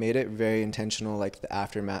it very intentional. Like the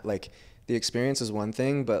aftermath, like the experience is one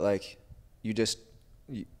thing, but like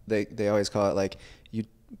they always call it like you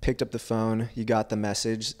picked up the phone, you got the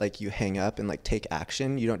message, like you hang up and like take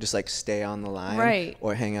action. You don't just like stay on the line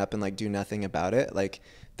or hang up and like do nothing about it. Like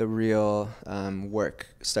the real work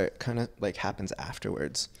kind of like happens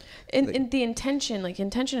afterwards. And the intention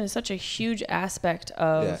is such a huge aspect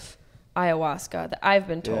of ayahuasca that I've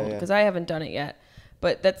been told, because I haven't done it yet.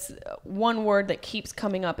 But that's one word that keeps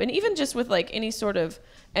coming up. And even just with like any sort of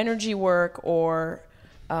energy work or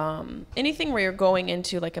anything where you're going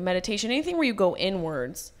into like a meditation, anything where you go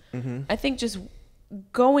inwards, I think just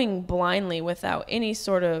going blindly without any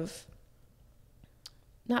sort of,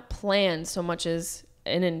 not plan so much as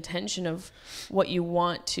an intention of what you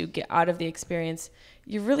want to get out of the experience,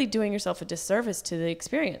 you're really doing yourself a disservice to the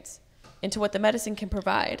experience and to what the medicine can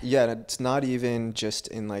provide. Yeah, and it's not even just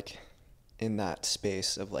in that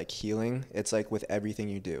space of like healing. It's like with everything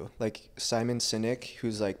you do. Like Simon Sinek,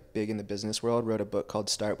 who's like big in the business world, wrote a book called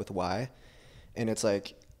Start With Why. And it's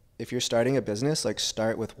like, if you're starting a business, like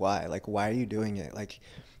start with why. Like, why are you doing it? Like,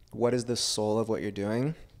 what is the soul of what you're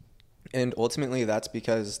doing? And ultimately that's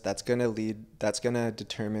because that's going to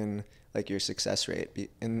determine like your success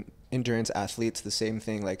rate. In endurance athletes, the same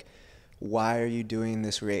thing. Like, why are you doing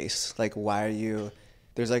this race? Like,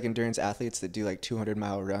 there's like endurance athletes that do like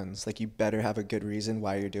 200-mile runs. Like you better have a good reason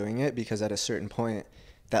why you're doing it, because at a certain point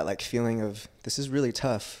that like feeling of this is really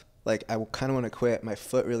tough. Like I kind of want to quit. My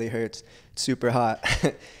foot really hurts. It's super hot.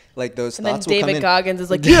 Like those and thoughts then will come in. David Goggins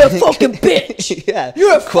is like, you're a fucking bitch. Yeah.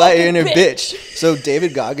 You're a quiet fucking inner bitch. So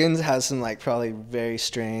David Goggins has some like probably very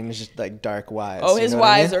strange, like dark whys. Oh, his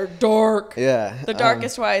whys are dark. Yeah. The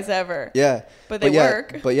darkest whys ever. Yeah. But they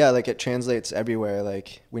work. But yeah, like it translates everywhere.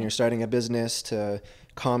 Like when you're starting a business to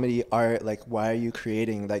comedy, art, like why are you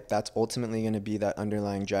creating? Like that's ultimately going to be that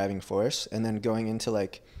underlying driving force. And then going into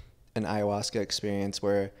like an ayahuasca experience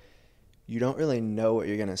where you don't really know what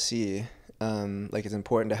you're going to see. Like it's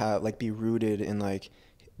important to have like be rooted in like,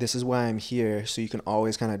 this is why I'm here. So you can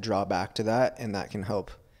always kind of draw back to that, and that can help.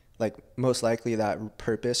 Like most likely that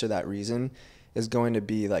purpose or that reason is going to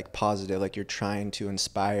be like positive. Like you're trying to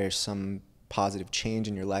inspire some positive change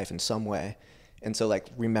in your life in some way. And so like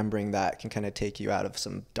remembering that can kind of take you out of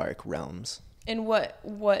some dark realms. And what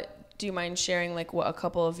do you mind sharing, like what a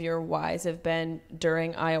couple of your whys have been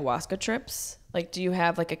during ayahuasca trips? Like, do you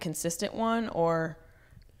have like a consistent one or?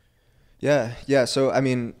 Yeah. So, I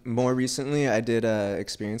mean, more recently I did a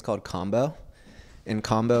experience called Combo. And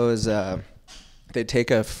Combo is, they take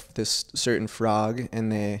this certain frog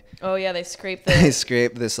and they... Oh yeah, they scrape they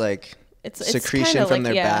scrape this like it's secretion from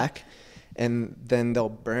like, their back. And then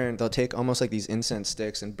they'll take almost like these incense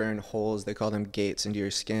sticks and burn holes. They call them gates into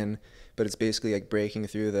your skin. But it's basically like breaking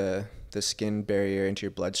through the skin barrier into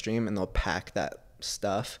your bloodstream, and they'll pack that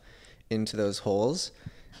stuff into those holes.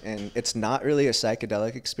 And it's not really a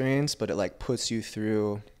psychedelic experience, but it like puts you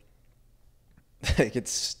through, like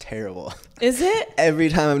it's terrible. Is it? Every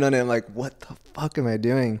time I've done it, I'm like, what the fuck am I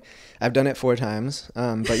doing? I've done it 4 times.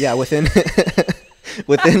 But yeah, within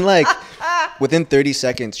 30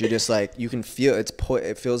 seconds, you're just like, you can feel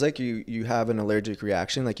it feels like you have an allergic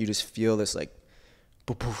reaction. Like you just feel this like,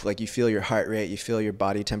 like you feel your heart rate, you feel your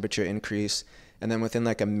body temperature increase, and then within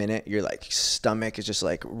like a minute your like stomach is just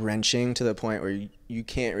like wrenching to the point where you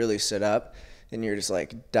can't really sit up and you're just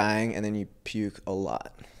like dying, and then you puke a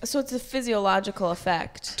lot. So it's a physiological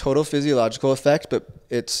effect. Total physiological effect, but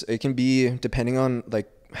it can be, depending on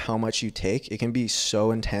like how much you take, it can be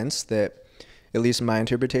so intense that, at least my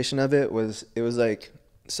interpretation of it was like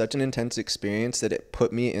such an intense experience that it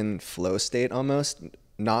put me in flow state almost.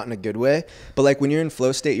 Not in a good way, but like when you're in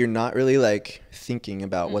flow state, you're not really like thinking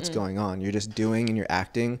about what's going on. You're just doing and you're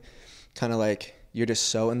acting, kind of like you're just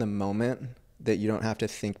so in the moment that you don't have to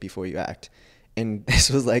think before you act. And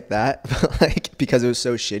this was like that, but like because it was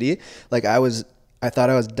so shitty, like I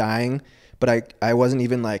thought I was dying, but I wasn't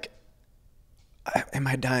even like, am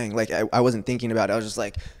I dying? Like I wasn't thinking about it. I was just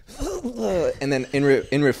like, and then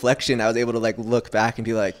in reflection, I was able to like look back and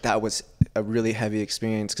be like, that was a really heavy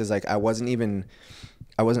experience, because like I wasn't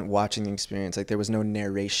watching the experience. Like there was no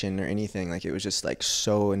narration or anything. Like it was just like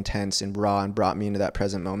so intense and raw and brought me into that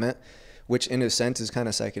present moment, which in a sense is kind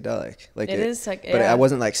of psychodic. Like it is but I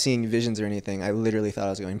wasn't like seeing visions or anything. I literally thought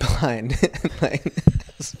I was going blind. Like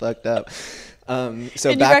it's fucked up.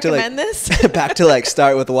 So Can back you to recommend like this? back to like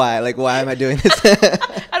start with why. Like why am I doing this?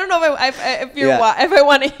 I don't know if I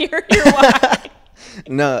want to hear your why.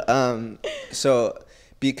 No. So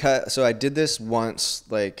I did this once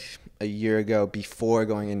like a year ago before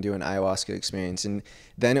going into an ayahuasca experience, and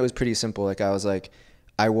then it was pretty simple. Like I was like,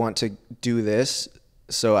 I want to do this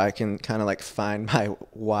so I can kind of like find my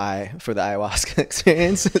why for the ayahuasca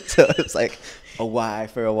experience. So it's like a why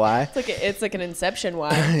for a why. It's like an inception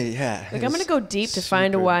why. Yeah. Like I'm gonna go deep to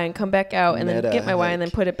find a why and come back out and then get my why and then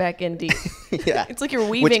put it back in deep. Yeah. It's like you're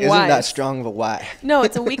weaving Which isn't whys. that strong of a why. No,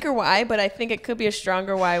 it's a weaker why, but I think it could be a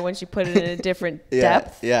stronger why once you put it in a different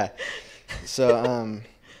depth. Yeah.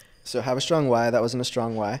 So have a strong why. That wasn't a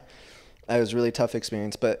strong why. It was a really tough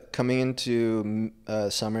experience. But coming into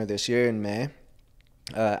summer this year in May,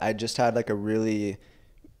 I just had like a really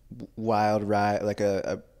wild ride, like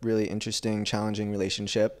a really interesting, challenging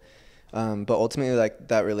relationship. But ultimately, like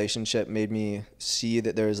that relationship made me see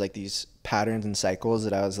that there was like these patterns and cycles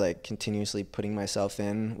that I was like continuously putting myself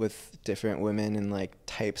in with different women and like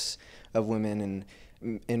types of women, and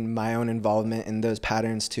in my own involvement in those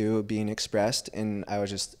patterns too being expressed. And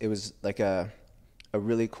it was like a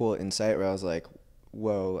really cool insight where I was like,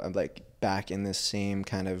 whoa, I'm like back in this same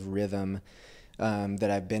kind of rhythm that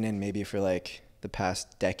I've been in maybe for like the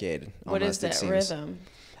past decade. What is that rhythm?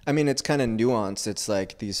 I mean, it's kind of nuanced. It's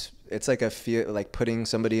like a feel, like putting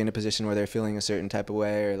somebody in a position where they're feeling a certain type of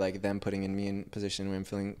way, or like them putting me in a position where I'm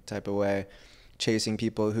feeling a type of way, chasing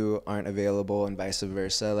people who aren't available and vice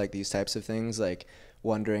versa, like these types of things, like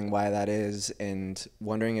wondering why that is, and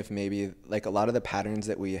wondering if maybe like a lot of the patterns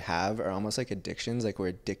that we have are almost like addictions. Like we're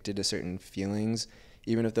addicted to certain feelings,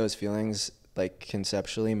 even if those feelings like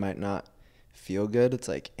conceptually might not feel good. It's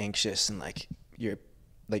like anxious, and like you're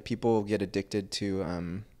like, people get addicted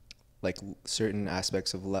to like certain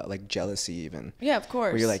aspects of like jealousy even. Yeah, of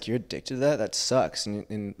course. Where you're like, you're addicted to that sucks.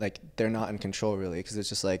 And like they're not in control really, because it's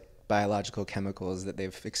just like biological chemicals that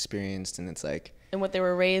they've experienced, and it's like, and what they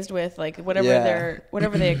were raised with, like whatever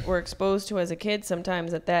they were exposed to as a kid,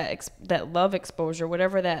 sometimes that love exposure,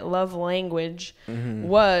 whatever that love language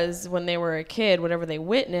was when they were a kid, whatever they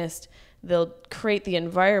witnessed, they'll create the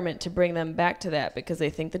environment to bring them back to that, because they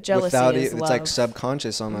think the jealousy is love. It's like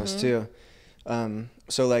subconscious almost too.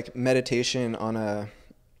 So like meditation on a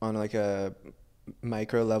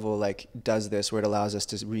micro level like does this, where it allows us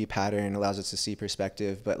to repattern, allows us to see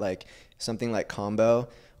perspective. But like something like combo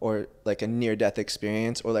or like a near-death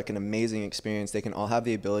experience or like an amazing experience, they can all have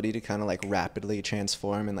the ability to kind of like rapidly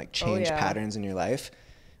transform and like change patterns in your life.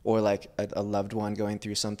 Or like a loved one going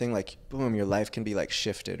through something, like boom, your life can be like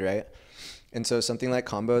shifted, right? And so something like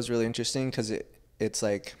combo is really interesting because it's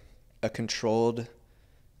like a controlled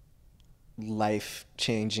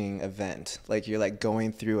life-changing event. Like you're like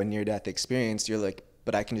going through a near-death experience, you're like,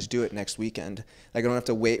 but I can just do it next weekend. Like I don't have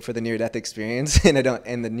to wait for the near-death experience, and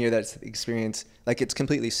the near-death experience, like it's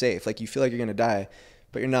completely safe. Like you feel like you're gonna die,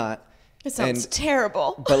 but you're not. It sounds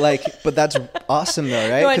terrible. But that's awesome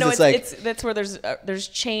though, right? No, I know. It's that's where there's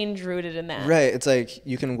change rooted in that. Right. It's like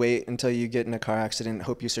you can wait until you get in a car accident,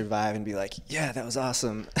 hope you survive, and be like, yeah, that was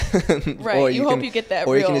awesome. Right. Or you hope you get that.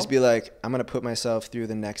 Or you can just be like, I'm gonna put myself through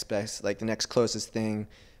the next best, like the next closest thing,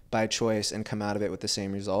 by choice, and come out of it with the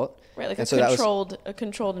same result. Right. Like a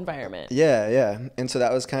controlled environment. Yeah. Yeah. And so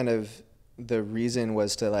that was kind of the reason,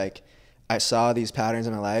 was to like, I saw these patterns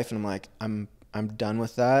in my life, and I'm like, I'm done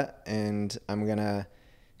with that, and I'm gonna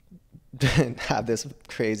have this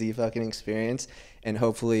crazy fucking experience and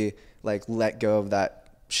hopefully like let go of that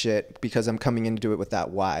shit, because I'm coming in to do it with that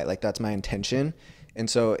why. Like that's my intention. And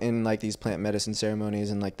so in like these plant medicine ceremonies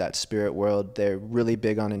and like that spirit world, they're really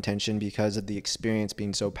big on intention because of the experience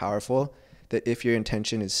being so powerful, that if your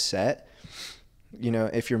intention is set, you know,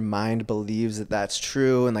 if your mind believes that that's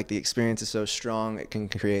true and like the experience is so strong, it can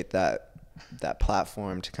create that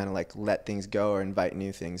platform to kind of like let things go or invite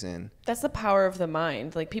new things in. That's the power of the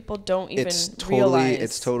mind. Like people don't even realize.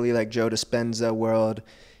 It's totally like Joe Dispenza world,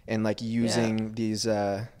 and like using these,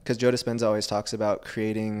 because Joe Dispenza always talks about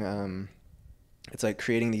creating, it's like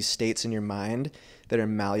creating these states in your mind that are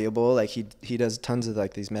malleable. Like he does tons of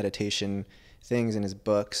like these meditation things in his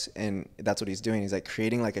books, and that's what he's doing. He's like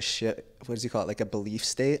creating like what does he call it? Like a belief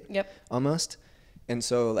state. Yep. Almost. And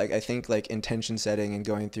so like I think like intention setting and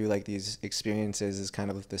going through like these experiences is kind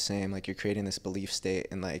of the same. Like you're creating this belief state,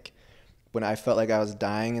 and like when I felt like I was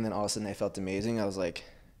dying and then all of a sudden I felt amazing, I was like,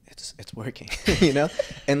 it's working, you know?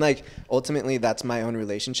 And like ultimately that's my own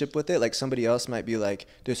relationship with it. Like somebody else might be like,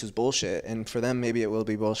 this is bullshit, and for them maybe it will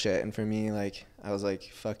be bullshit, and for me, like I was like,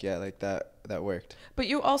 fuck yeah, like that worked. But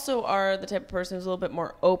you also are the type of person who's a little bit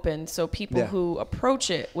more open, so people who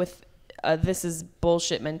approach it with this is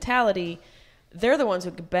bullshit mentality, they're the ones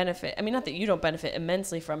who could benefit. I mean, not that you don't benefit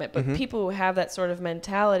immensely from it, but people who have that sort of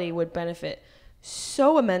mentality would benefit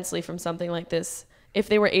so immensely from something like this if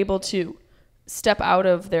they were able to step out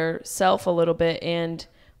of their self a little bit and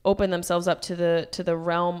open themselves up to the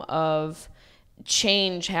realm of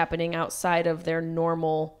change happening outside of their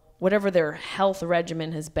normal, whatever their health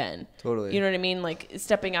regimen has been. Totally. You know what I mean? Like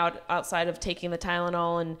stepping outside of taking the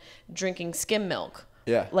Tylenol and drinking skim milk.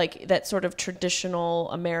 Yeah. Like that sort of traditional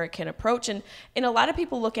American approach. And a lot of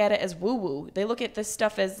people look at it as woo-woo. They look at this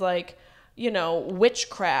stuff as like, you know,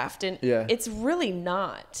 witchcraft. And it's really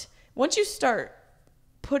not. Once you start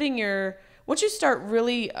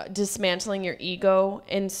really dismantling your ego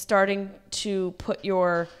and starting to put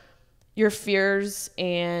your fears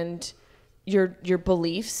and your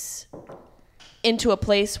beliefs into a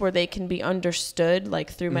place where they can be understood, like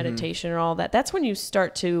through meditation and all that, that's when you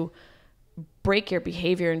start to break your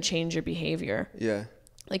behavior and change your behavior. Yeah.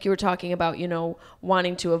 Like you were talking about, you know,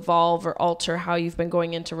 wanting to evolve or alter how you've been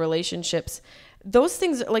going into relationships. Those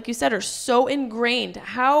things, like you said, are so ingrained.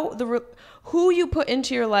 Who you put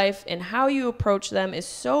into your life and how you approach them is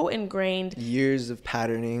so ingrained. Years of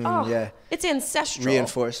patterning. It's ancestral.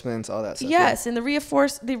 Reinforcements, all that stuff. Yes, and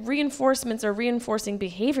the reinforcements are reinforcing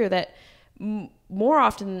behavior that more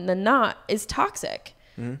often than not is toxic.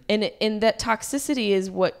 And that toxicity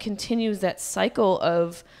is what continues that cycle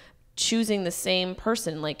of choosing the same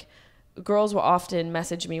person. Like girls will often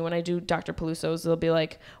message me when I do Dr. Peluso's. They'll be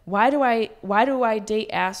like, why do I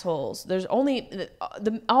date assholes? There's only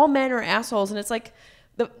all men are assholes. And it's like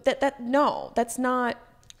no, that's not,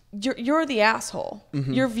 you're the asshole.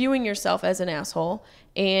 You're viewing yourself as an asshole,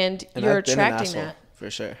 and you're attracting that.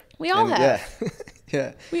 For sure. We all have. Yeah.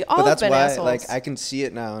 Yeah. We all have been assholes. Like I can see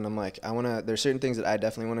it now, and I'm like, there's certain things that I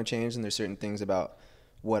definitely want to change, and there's certain things about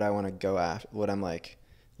what I want to go after, what I'm like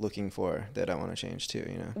looking for that I want to change too,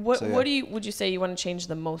 you know? What would you say you want to change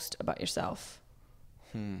the most about yourself?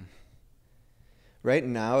 Right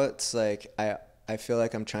now it's like, I feel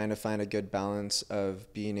like I'm trying to find a good balance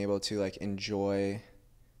of being able to like enjoy,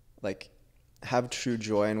 like have true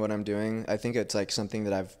joy in what I'm doing. I think it's like something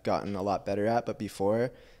that I've gotten a lot better at, but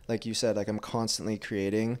before, like you said, like I'm constantly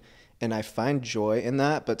creating and I find joy in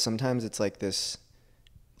that, but sometimes it's like this,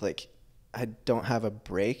 like I don't have a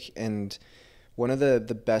break. And one of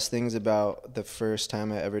the best things about the first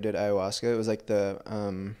time I ever did ayahuasca, it was like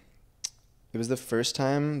it was the first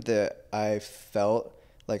time that I felt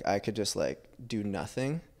like I could just like do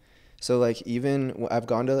nothing. So like even I've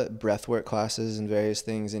gone to breathwork classes and various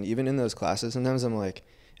things, and even in those classes sometimes I'm like,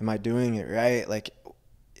 am I doing it right? Like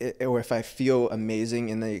or if I feel amazing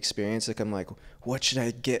in the experience, like I'm like, what should I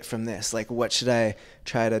get from this? Like what should I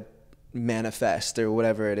try to manifest or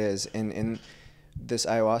whatever it is? And in this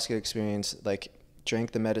ayahuasca experience, like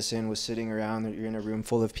drank the medicine, was sitting around, you're in a room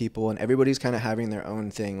full of people and everybody's kind of having their own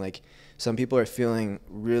thing. Like some people are feeling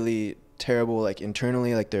really terrible, like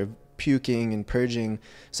internally, like they're puking and purging.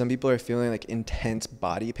 Some people are feeling like intense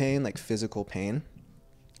body pain, like physical pain.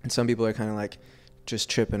 And some people are kind of like just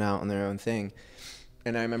tripping out on their own thing.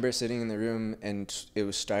 And I remember sitting in the room and it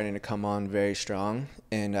was starting to come on very strong.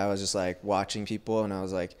 And I was just like watching people and I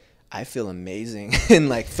was like, I feel amazing and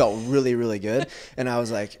like felt really, really good. And I was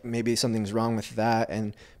like, maybe something's wrong with that.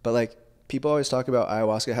 But like people always talk about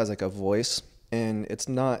ayahuasca has like a voice, and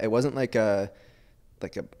it wasn't like a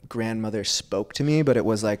grandmother spoke to me, but it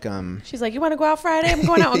was like, she's like, you want to go out Friday? I'm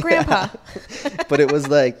going out with grandpa. But it was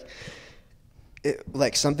like,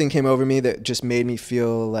 something came over me that just made me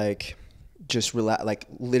feel like, just relax, like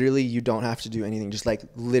literally you don't have to do anything, just like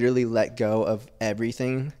literally let go of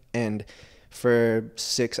everything. And for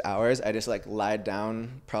 6 hours I just like lied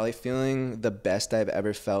down, probably feeling the best I've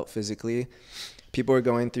ever felt physically. People were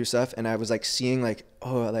going through stuff and I was like seeing like,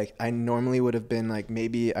 oh, like I normally would have been like,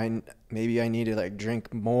 maybe I need to like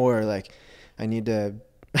drink more, like I need to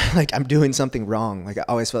like I'm doing something wrong, like I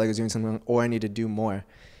always felt like I was doing something wrong, or I need to do more.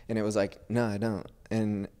 And it was like, no, I don't.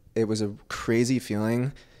 And it was a crazy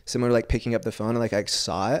feeling, similar to like picking up the phone and like I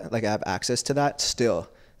saw it, like I have access to that still.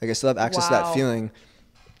 Like I still have access to that feeling.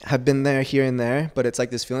 Have been there here and there, but it's like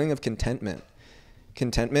this feeling of contentment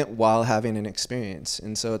while having an experience.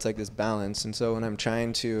 And so it's like this balance. And so when I'm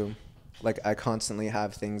trying to, like, I constantly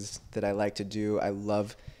have things that I like to do. I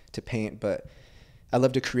love to paint, but I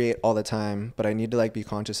love to create all the time, but I need to like be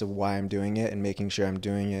conscious of why I'm doing it and making sure I'm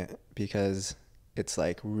doing it because it's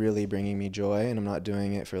like really bringing me joy, and I'm not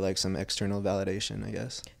doing it for like some external validation, I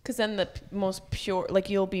guess. Because then the most pure, like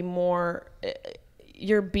you'll be more,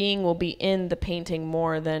 your being will be in the painting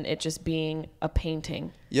more than it just being a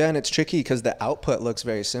painting. Yeah, and it's tricky because the output looks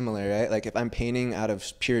very similar, right? Like if I'm painting out of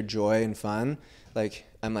pure joy and fun, like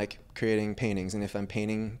I'm like creating paintings. And if I'm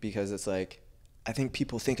painting because it's like, I think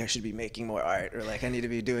people think I should be making more art, or like I need to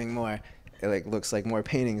be doing more, it like looks like more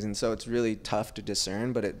paintings. And so it's really tough to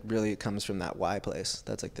discern, but it really comes from that why place.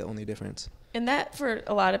 That's like the only difference. And that for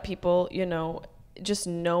a lot of people, you know, just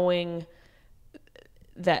knowing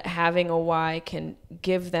that having a why can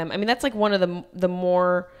give them, I mean, that's like one of the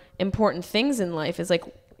more important things in life is like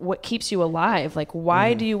what keeps you alive. Like,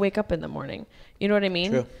 why do you wake up in the morning? You know what I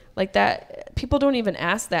mean? True. Like that, people don't even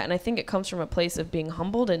ask that. And I think it comes from a place of being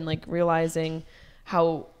humbled and like realizing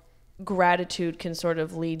how gratitude can sort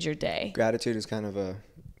of lead your day. Gratitude is kind of a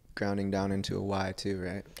grounding down into a why too,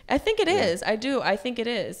 right? I think it is. I do. I think it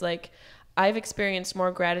is. Like I've experienced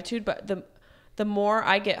more gratitude, but the more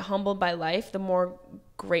I get humbled by life, the more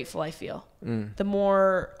grateful I feel. The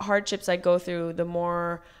more hardships I go through, the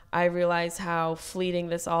more I realize how fleeting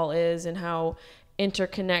this all is and how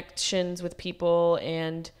interconnections with people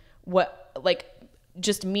and what, like,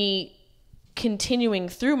 just me continuing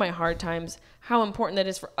through my hard times, how important that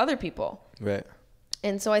is for other people. Right.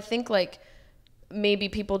 And so I think like maybe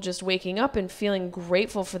people just waking up and feeling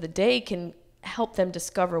grateful for the day can help them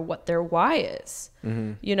discover what their why is,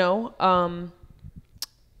 you know?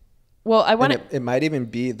 Well, I want to... It might even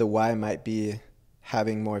be, the why might be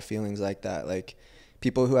having more feelings like that. Like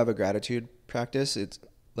people who have a gratitude practice, it's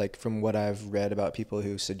like from what I've read about people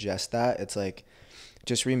who suggest that, it's like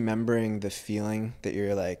just remembering the feeling that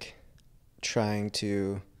you're like trying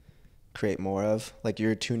to create more of, like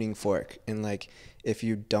your tuning fork. And like if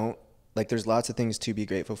you don't, like there's lots of things to be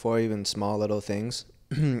grateful for, even small little things.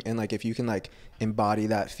 And like if you can like embody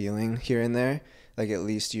that feeling here and there, like at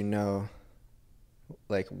least you know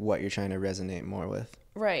like what you're trying to resonate more with.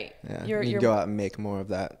 Right. Yeah. You go out and make more of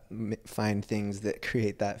that, find things that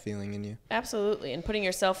create that feeling in you. Absolutely. And putting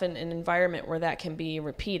yourself in an environment where that can be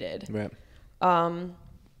repeated. Right.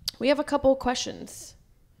 We have a couple questions.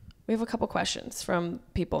 From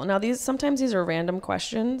people. Now sometimes these are random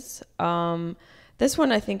questions. This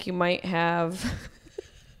one I think you might have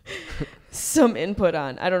some input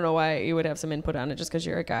on. I don't know why you would have some input on it, just because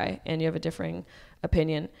you're a guy and you have a differing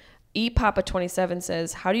opinion. ePapa27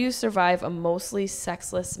 says, how do you survive a mostly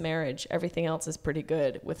sexless marriage? Everything else is pretty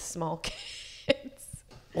good with small kids.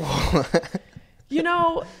 You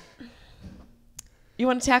know, you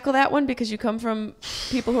want to tackle that one because you come from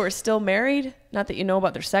people who are still married? Not that you know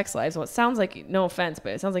about their sex lives. Well, it sounds like, no offense,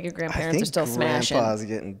 but it sounds like your grandparents are still smashing. Grandpa's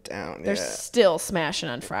getting down. They're still smashing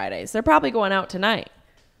on Fridays. They're probably going out tonight.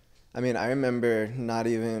 I mean, I remember not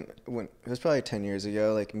even when it was probably 10 years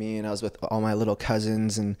ago, like me and I was with all my little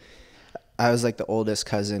cousins, and I was like the oldest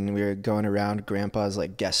cousin. We were going around grandpa's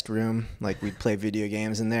like guest room. Like we'd play video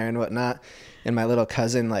games in there and whatnot. And my little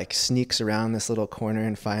cousin like sneaks around this little corner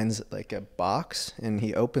and finds like a box, and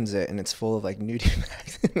he opens it and it's full of like nudie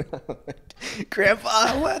bags. I'm like,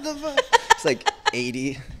 Grandpa, what the fuck? It's like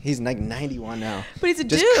 80. He's like 91 now. But he's a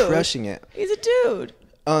just dude. Crushing it. He's a dude.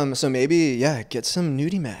 So maybe, yeah, get some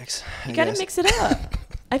nudie mags. You got to mix it up.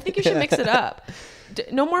 I think you should mix it up.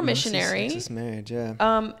 No more missionary. It's marriage,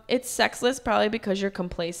 yeah. It's sexless probably because you're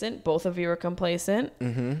complacent. Both of you are complacent.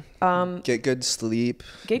 Mm-hmm. Get good sleep.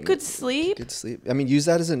 Get good sleep. Good sleep. I mean, use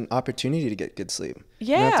that as an opportunity to get good sleep.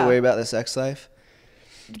 Yeah. You don't have to worry about the sex life.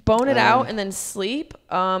 Bone it out and then sleep.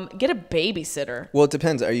 Get a babysitter. Well, it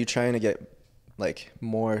depends. Are you trying to get like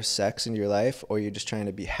more sex in your life, or you're just trying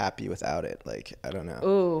to be happy without it? Like, I don't know.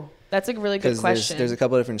 Ooh, that's a really good question. There's a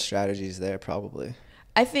couple of different strategies there, probably.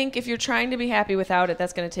 I think if you're trying to be happy without it,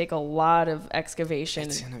 that's going to take a lot of excavation.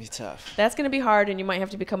 It's going to be tough. That's going to be hard, and you might have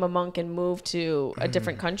to become a monk and move to a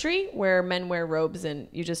different country where men wear robes and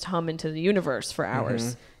you just hum into the universe for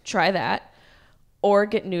hours. Try that. Or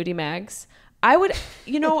get nudie mags. I would,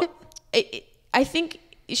 I think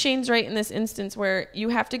Shane's right in this instance where you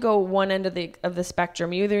have to go one end of the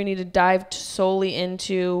spectrum. You either need to dive solely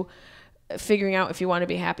into figuring out if you want to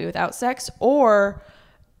be happy without sex, or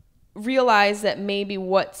realize that maybe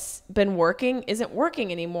what's been working isn't working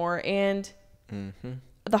anymore. And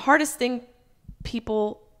the hardest thing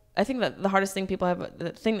I think that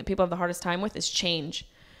the thing that people have the hardest time with is change.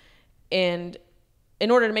 And in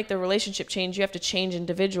order to make the relationship change, you have to change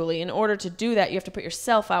individually. In order to do that, you have to put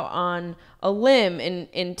yourself out on a limb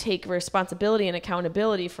and take responsibility and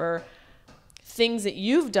accountability for things that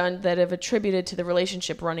you've done that have attributed to the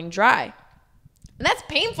relationship running dry. And that's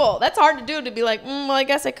painful. That's hard to do, to be like, well, I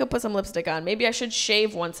guess I could put some lipstick on. Maybe I should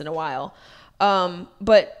shave once in a while.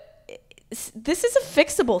 But this is a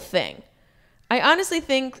fixable thing. I honestly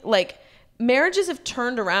think like marriages have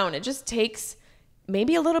turned around. It just takes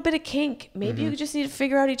maybe a little bit of kink. Maybe you just need to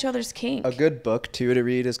figure out each other's kink. A good book too to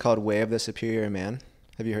read is called Way of the Superior Man.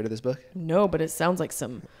 Have you heard of this book? No, but it sounds like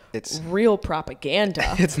some real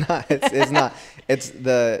propaganda. It's not. It's not. It's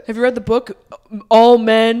the. Have you read the book? All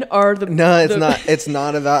men are the. No, it's not. It's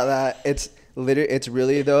not about that. It's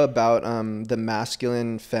really though about the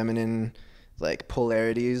masculine, feminine, like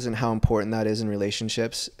polarities and how important that is in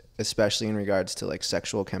relationships, especially in regards to like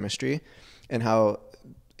sexual chemistry, and how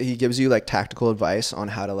he gives you like tactical advice on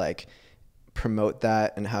how to like promote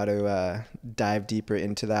that and how to dive deeper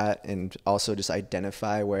into that, and also just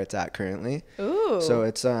identify where it's at currently. Ooh. So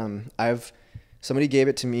it's somebody gave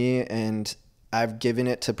it to me, and I've given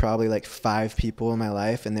it to probably like 5 people in my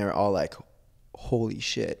life, and they're all like, holy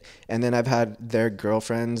shit. And then I've had their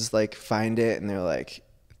girlfriends like find it, and they're like,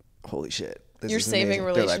 holy shit, this is saving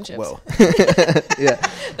amazing. Relationships. They're like, whoa. Yeah.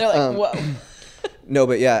 They're like, whoa. No,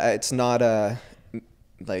 but yeah, it's not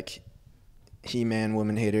like He-Man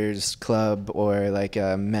Woman Haters Club or like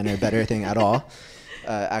a Men Are Better thing at all.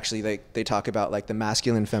 Actually, they talk about like the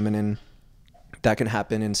masculine, feminine that can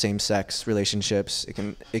happen in same-sex relationships.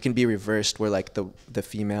 It can be reversed where like the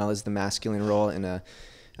female is the masculine role in a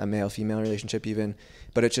male-female relationship even.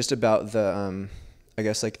 But it's just about the I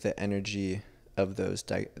guess like the energy of those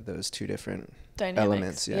two different dynamics.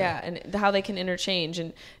 Elements. Yeah, and how they can interchange.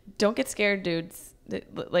 And don't get scared, dudes.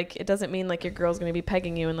 Like, it doesn't mean like your girl's going to be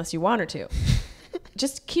pegging you unless you want her to.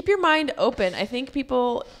 Just keep your mind open. I think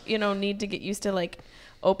people, need to get used to like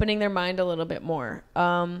opening their mind a little bit more.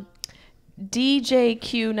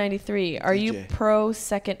 DJQ93, are you pro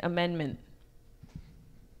Second Amendment?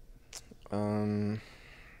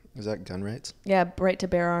 Is that gun rights? Yeah, right to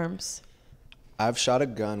bear arms. I've shot a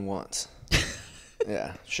gun once.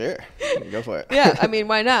 Yeah, sure. Go for it. Yeah, I mean,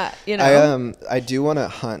 why not? I do want to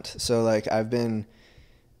hunt. So like I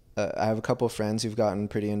have a couple of friends who've gotten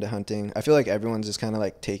pretty into hunting. I feel like everyone's just kind of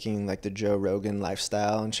like taking like the Joe Rogan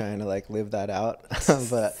lifestyle and trying to like live that out.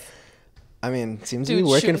 But I mean, it seems to be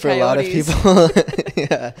working for a lot of people.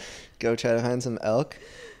 Yeah, go try to hunt some elk.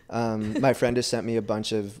 My friend has sent me a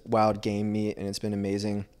bunch of wild game meat, and it's been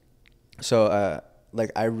amazing. So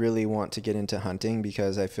like I really want to get into hunting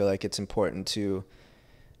because I feel like it's important to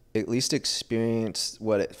at least experience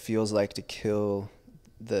what it feels like to kill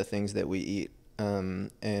the things that we eat.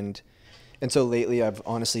 And so lately I've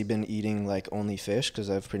honestly been eating like only fish because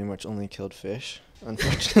I've pretty much only killed fish,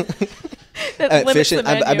 unfortunately. Fish.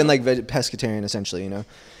 I've been like pescatarian essentially,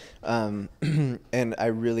 and I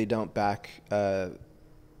really don't back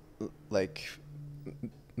like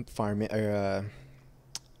farming or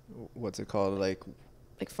what's it called, like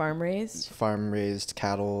Like farm raised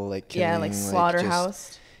cattle, like killing, yeah, like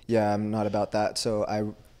slaughterhouse. Yeah, I'm not about that. So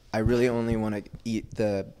I really only want to eat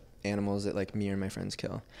the animals that like me or my friends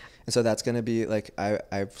kill. And so that's going to be like, I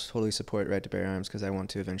totally support right to bear arms because I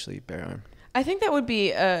want to eventually bear arm. I think that would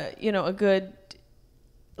be a good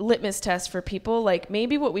litmus test for people. Like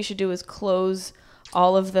maybe what we should do is close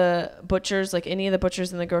all of the butchers, like any of the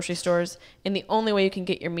butchers in the grocery stores. And the only way you can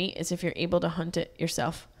get your meat is if you're able to hunt it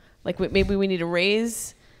yourself. Like maybe we need to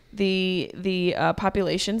raise the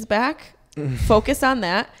populations back, focus on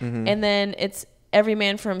that. And then it's every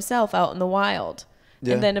man for himself out in the wild.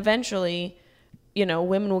 Yeah. And then eventually,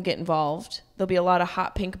 women will get involved. There'll be a lot of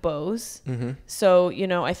hot pink bows. So,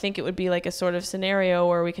 I think it would be like a sort of scenario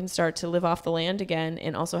where we can start to live off the land again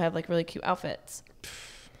and also have like really cute outfits.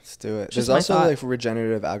 Let's do it. There's also like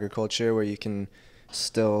regenerative agriculture where you can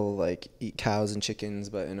still like eat cows and chickens,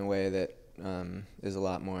 but in a way that is a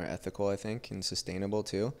lot more ethical, I think, and sustainable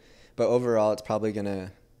too. But overall, it's probably going to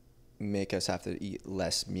make us have to eat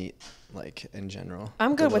less meat, like in general.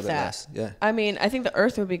 I'm good with that. Less. Yeah. I mean, I think the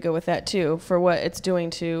earth would be good with that too, for what it's doing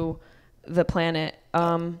to the planet.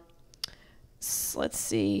 Let's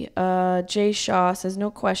see. Jay Shaw says, no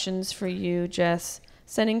questions for you, Jess.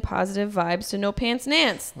 Sending positive vibes to No Pants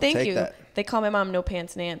Nance. Thank you. That. They call my mom No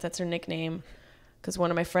Pants Nance. That's her nickname. Because one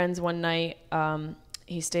of my friends one night,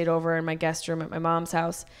 he stayed over in my guest room at my mom's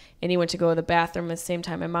house, and he went to go to the bathroom at the same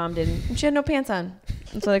time my mom did, and she had no pants on.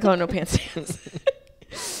 And so they call her No Pants Nance.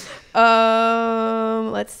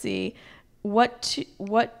 Let's see. What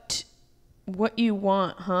you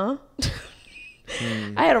want, huh?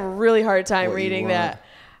 I had a really hard time reading that.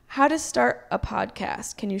 How to start a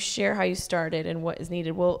podcast. Can you share how you started and what is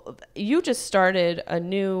needed? Well, you just started a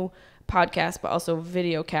new podcast, but also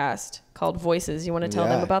video cast called Voices. You want to tell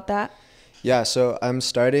them about that? Yeah, so I'm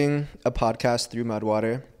starting a podcast through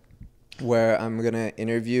MudWTR where I'm going to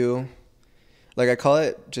interview, like I call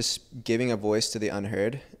it just giving a voice to the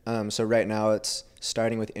unheard. So right now it's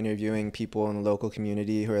starting with interviewing people in the local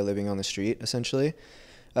community who are living on the street, essentially.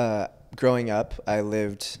 Growing up, I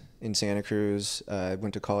lived in Santa Cruz. I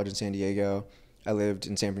went to college in San Diego. I lived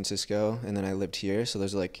in San Francisco, and then I lived here. So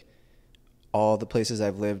there's like all the places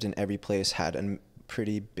I've lived in, every place had a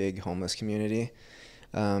pretty big homeless community.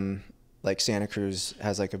 Like Santa Cruz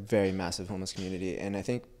has like a very massive homeless community. And I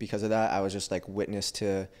think because of that, I was just like witness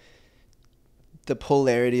to the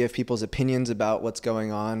polarity of people's opinions about what's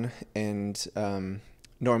going on. And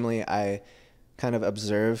normally I kind of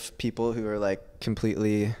observe people who are like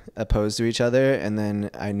completely opposed to each other, and then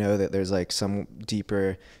I know that there's like some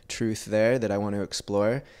deeper truth there that I want to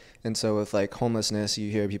explore. And so with like homelessness,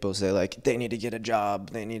 you hear people say like they need to get a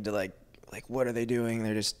job, they need to like what are they doing,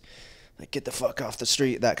 they're just like get the fuck off the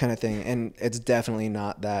street, that kind of thing. And it's definitely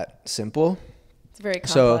not that simple. It's very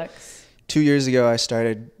complex. So 2 years ago I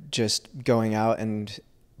started just going out and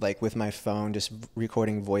like with my phone, just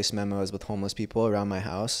recording voice memos with homeless people around my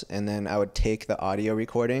house. And then I would take the audio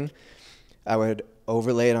recording, I would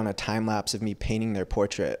overlay it on a time lapse of me painting their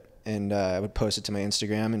portrait. And I would post it to my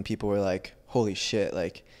Instagram, and people were like, holy shit,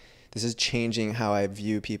 like this is changing how I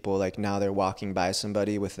view people. Like now they're walking by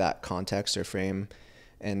somebody with that context or frame,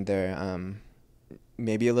 and they're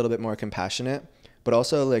maybe a little bit more compassionate, but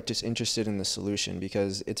also like just interested in the solution,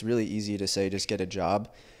 because it's really easy to say, just get a job.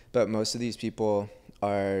 But most of these people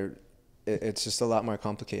it's just a lot more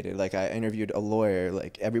complicated. Like I interviewed a lawyer,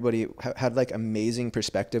 like everybody had like amazing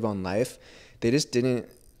perspective on life. They just didn't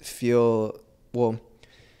feel, well,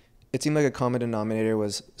 it seemed like a common denominator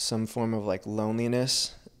was some form of like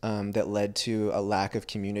loneliness that led to a lack of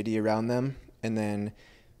community around them. And then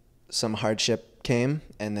some hardship came,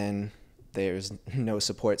 and then there's no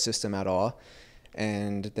support system at all.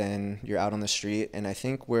 And then you're out on the street. And I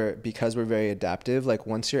think because we're very adaptive, like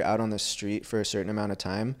once you're out on the street for a certain amount of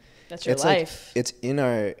time, that's your life. Like, it's in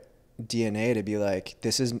our DNA to be like,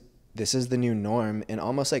 this is the new norm, and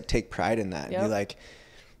almost like take pride in that. Yep. And be like,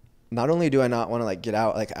 not only do I not want to like get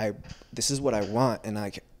out, like this is what I want. And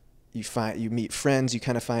like you meet friends, you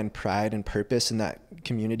kind of find pride and purpose in that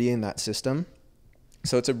community and that system.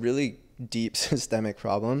 So it's a really deep systemic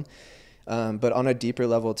problem. But on a deeper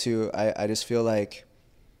level too, I just feel like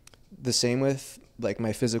the same with like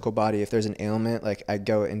my physical body. If there's an ailment, like I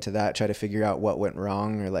go into that, try to figure out what went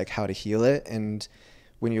wrong or like how to heal it. And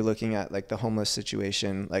when you're looking at like the homeless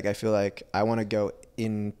situation, like I feel like I want to go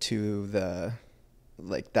into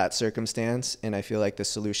that circumstance. And I feel like the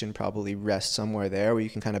solution probably rests somewhere there where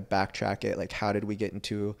you can kind of backtrack it. Like, how did we get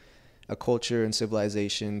into a culture and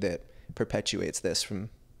civilization that perpetuates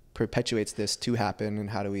this to happen,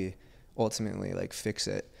 and how do we ultimately like fix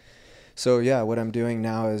it? So yeah, what I'm doing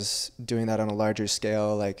now is doing that on a larger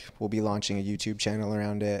scale. Like we'll be launching a YouTube channel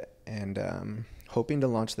around it, and hoping to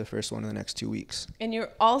launch the first one in the next 2 weeks. And you're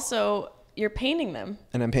painting them.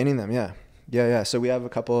 And I'm painting them, yeah. Yeah. So I have a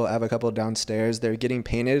couple downstairs. They're getting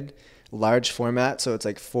painted, large format. So it's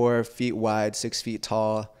like 4 feet wide, 6 feet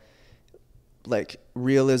tall, like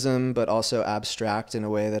realism, but also abstract in a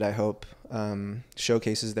way that I hope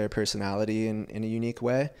showcases their personality in a unique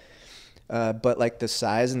way. But like the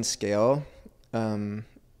size and scale,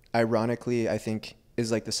 ironically, I think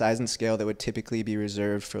is like the size and scale that would typically be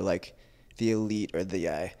reserved for like the elite or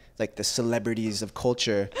the like the celebrities of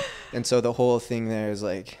culture. And so the whole thing there is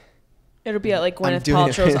like, it'll be at like Gwyneth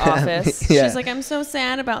Paltrow's office. Yeah. She's like, I'm so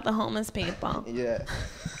sad about the homeless people. Yeah.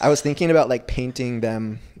 I was thinking about like painting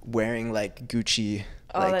them wearing like Gucci,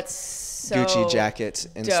 that's so Gucci jackets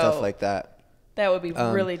and dope. stuff like that. That would be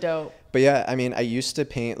really dope. But yeah, I mean, I used to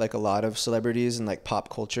paint like a lot of celebrities and like pop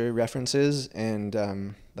culture references, and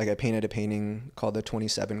like I painted a painting called the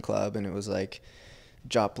 27 Club, and it was like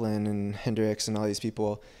Joplin and Hendrix and all these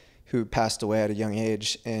people who passed away at a young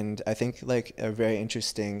age. And I think like a very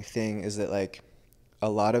interesting thing is that like a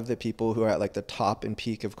lot of the people who are at like the top and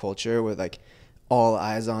peak of culture with like all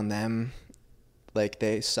eyes on them, like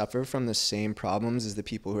they suffer from the same problems as the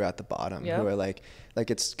people who are at the bottom. Yep. Who are like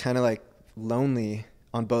it's kind of like lonely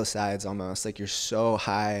on both sides almost. Like you're so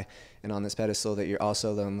high and on this pedestal that you're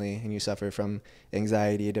also lonely, and you suffer from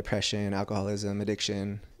anxiety, depression, alcoholism,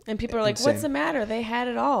 addiction. And people are like, what's the matter? They had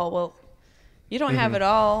it all. Well, you don't have it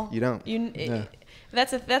all. You don't.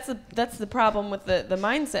 That's the problem with the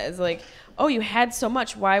mindset is like, oh, you had so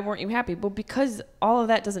much. Why weren't you happy? Well, because all of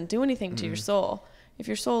that doesn't do anything to your soul. If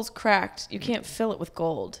your soul's cracked, you can't fill it with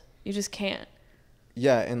gold. You just can't.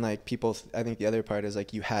 Yeah, and like people, I think the other part is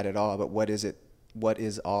like you had it all, but what is it? What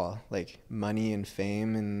is all? Like money and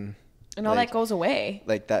fame and all like, that goes away.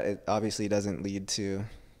 Like that, it obviously doesn't lead to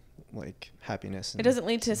like happiness. It doesn't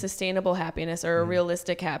lead to sustainable happiness or a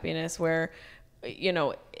realistic happiness where, you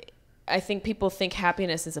know, I think people think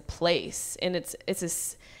happiness is a place, and it's a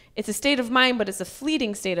state of mind, but it's a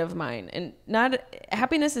fleeting state of mind, and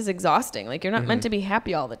happiness is exhausting. Like you're not meant to be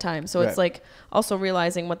happy all the time. So it's like also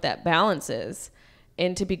realizing what that balance is,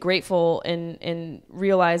 and to be grateful and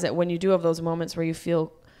realize that when you do have those moments where you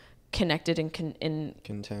feel connected and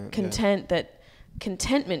content, that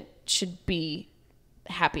contentment should be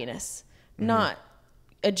happiness, not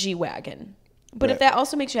a G-Wagon. But if that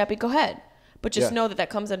also makes you happy, go ahead. But just know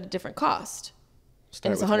that comes at a different cost.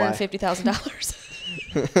 And it's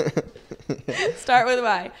 $150,000. Start with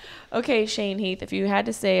why. Okay, Shane Heath, if you had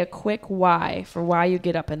to say a quick why for why you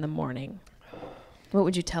get up in the morning, what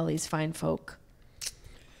would you tell these fine folk?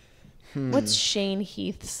 What's Shane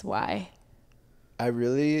Heath's why? I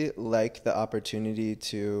really like the opportunity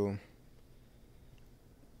to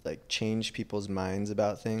like change people's minds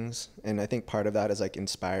about things, and I think part of that is like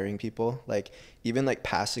inspiring people, like even like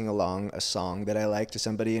passing along a song that I like to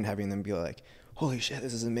somebody and having them be like, holy shit,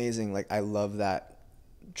 this is amazing. Like I love that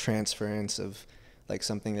transference of like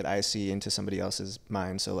something that I see into somebody else's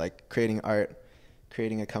mind. So like creating art,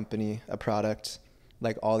 creating a company, a product,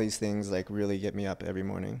 like all these things like really get me up every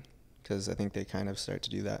morning, because I think they kind of start to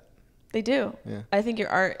do that. They do. Yeah. I think your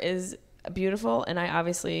art is beautiful, and I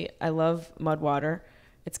love MudWTR.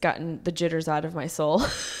 It's gotten the jitters out of my soul.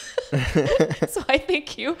 So I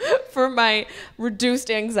thank you for my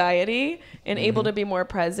reduced anxiety and able to be more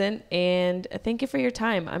present. And thank you for your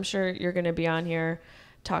time. I'm sure you're going to be on here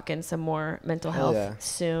talking some more mental health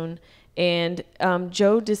soon. And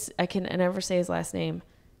Joe, I never say his last name.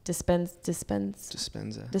 Dispenza.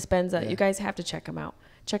 Yeah. You guys have to check him out.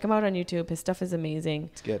 Check him out on YouTube. His stuff is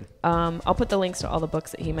amazing. It's good. I'll put the links to all the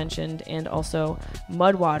books that he mentioned, and also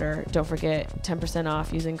MudWTR. Don't forget 10%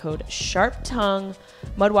 off using code SHARPTONGUE.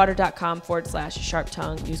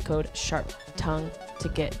 MudWTR.com/SharpTongue. Use code SharpTongue to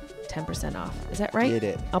get 10% off. Is that right? Get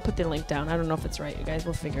it. I'll put the link down. I don't know if it's right. You guys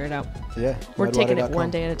will figure it out. Yeah. We're taking it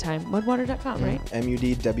one day at a time. MudWTR.com, right?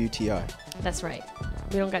 MudWTR. That's right.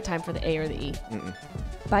 We don't got time for the A or the E.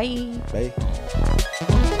 Bye. Bye.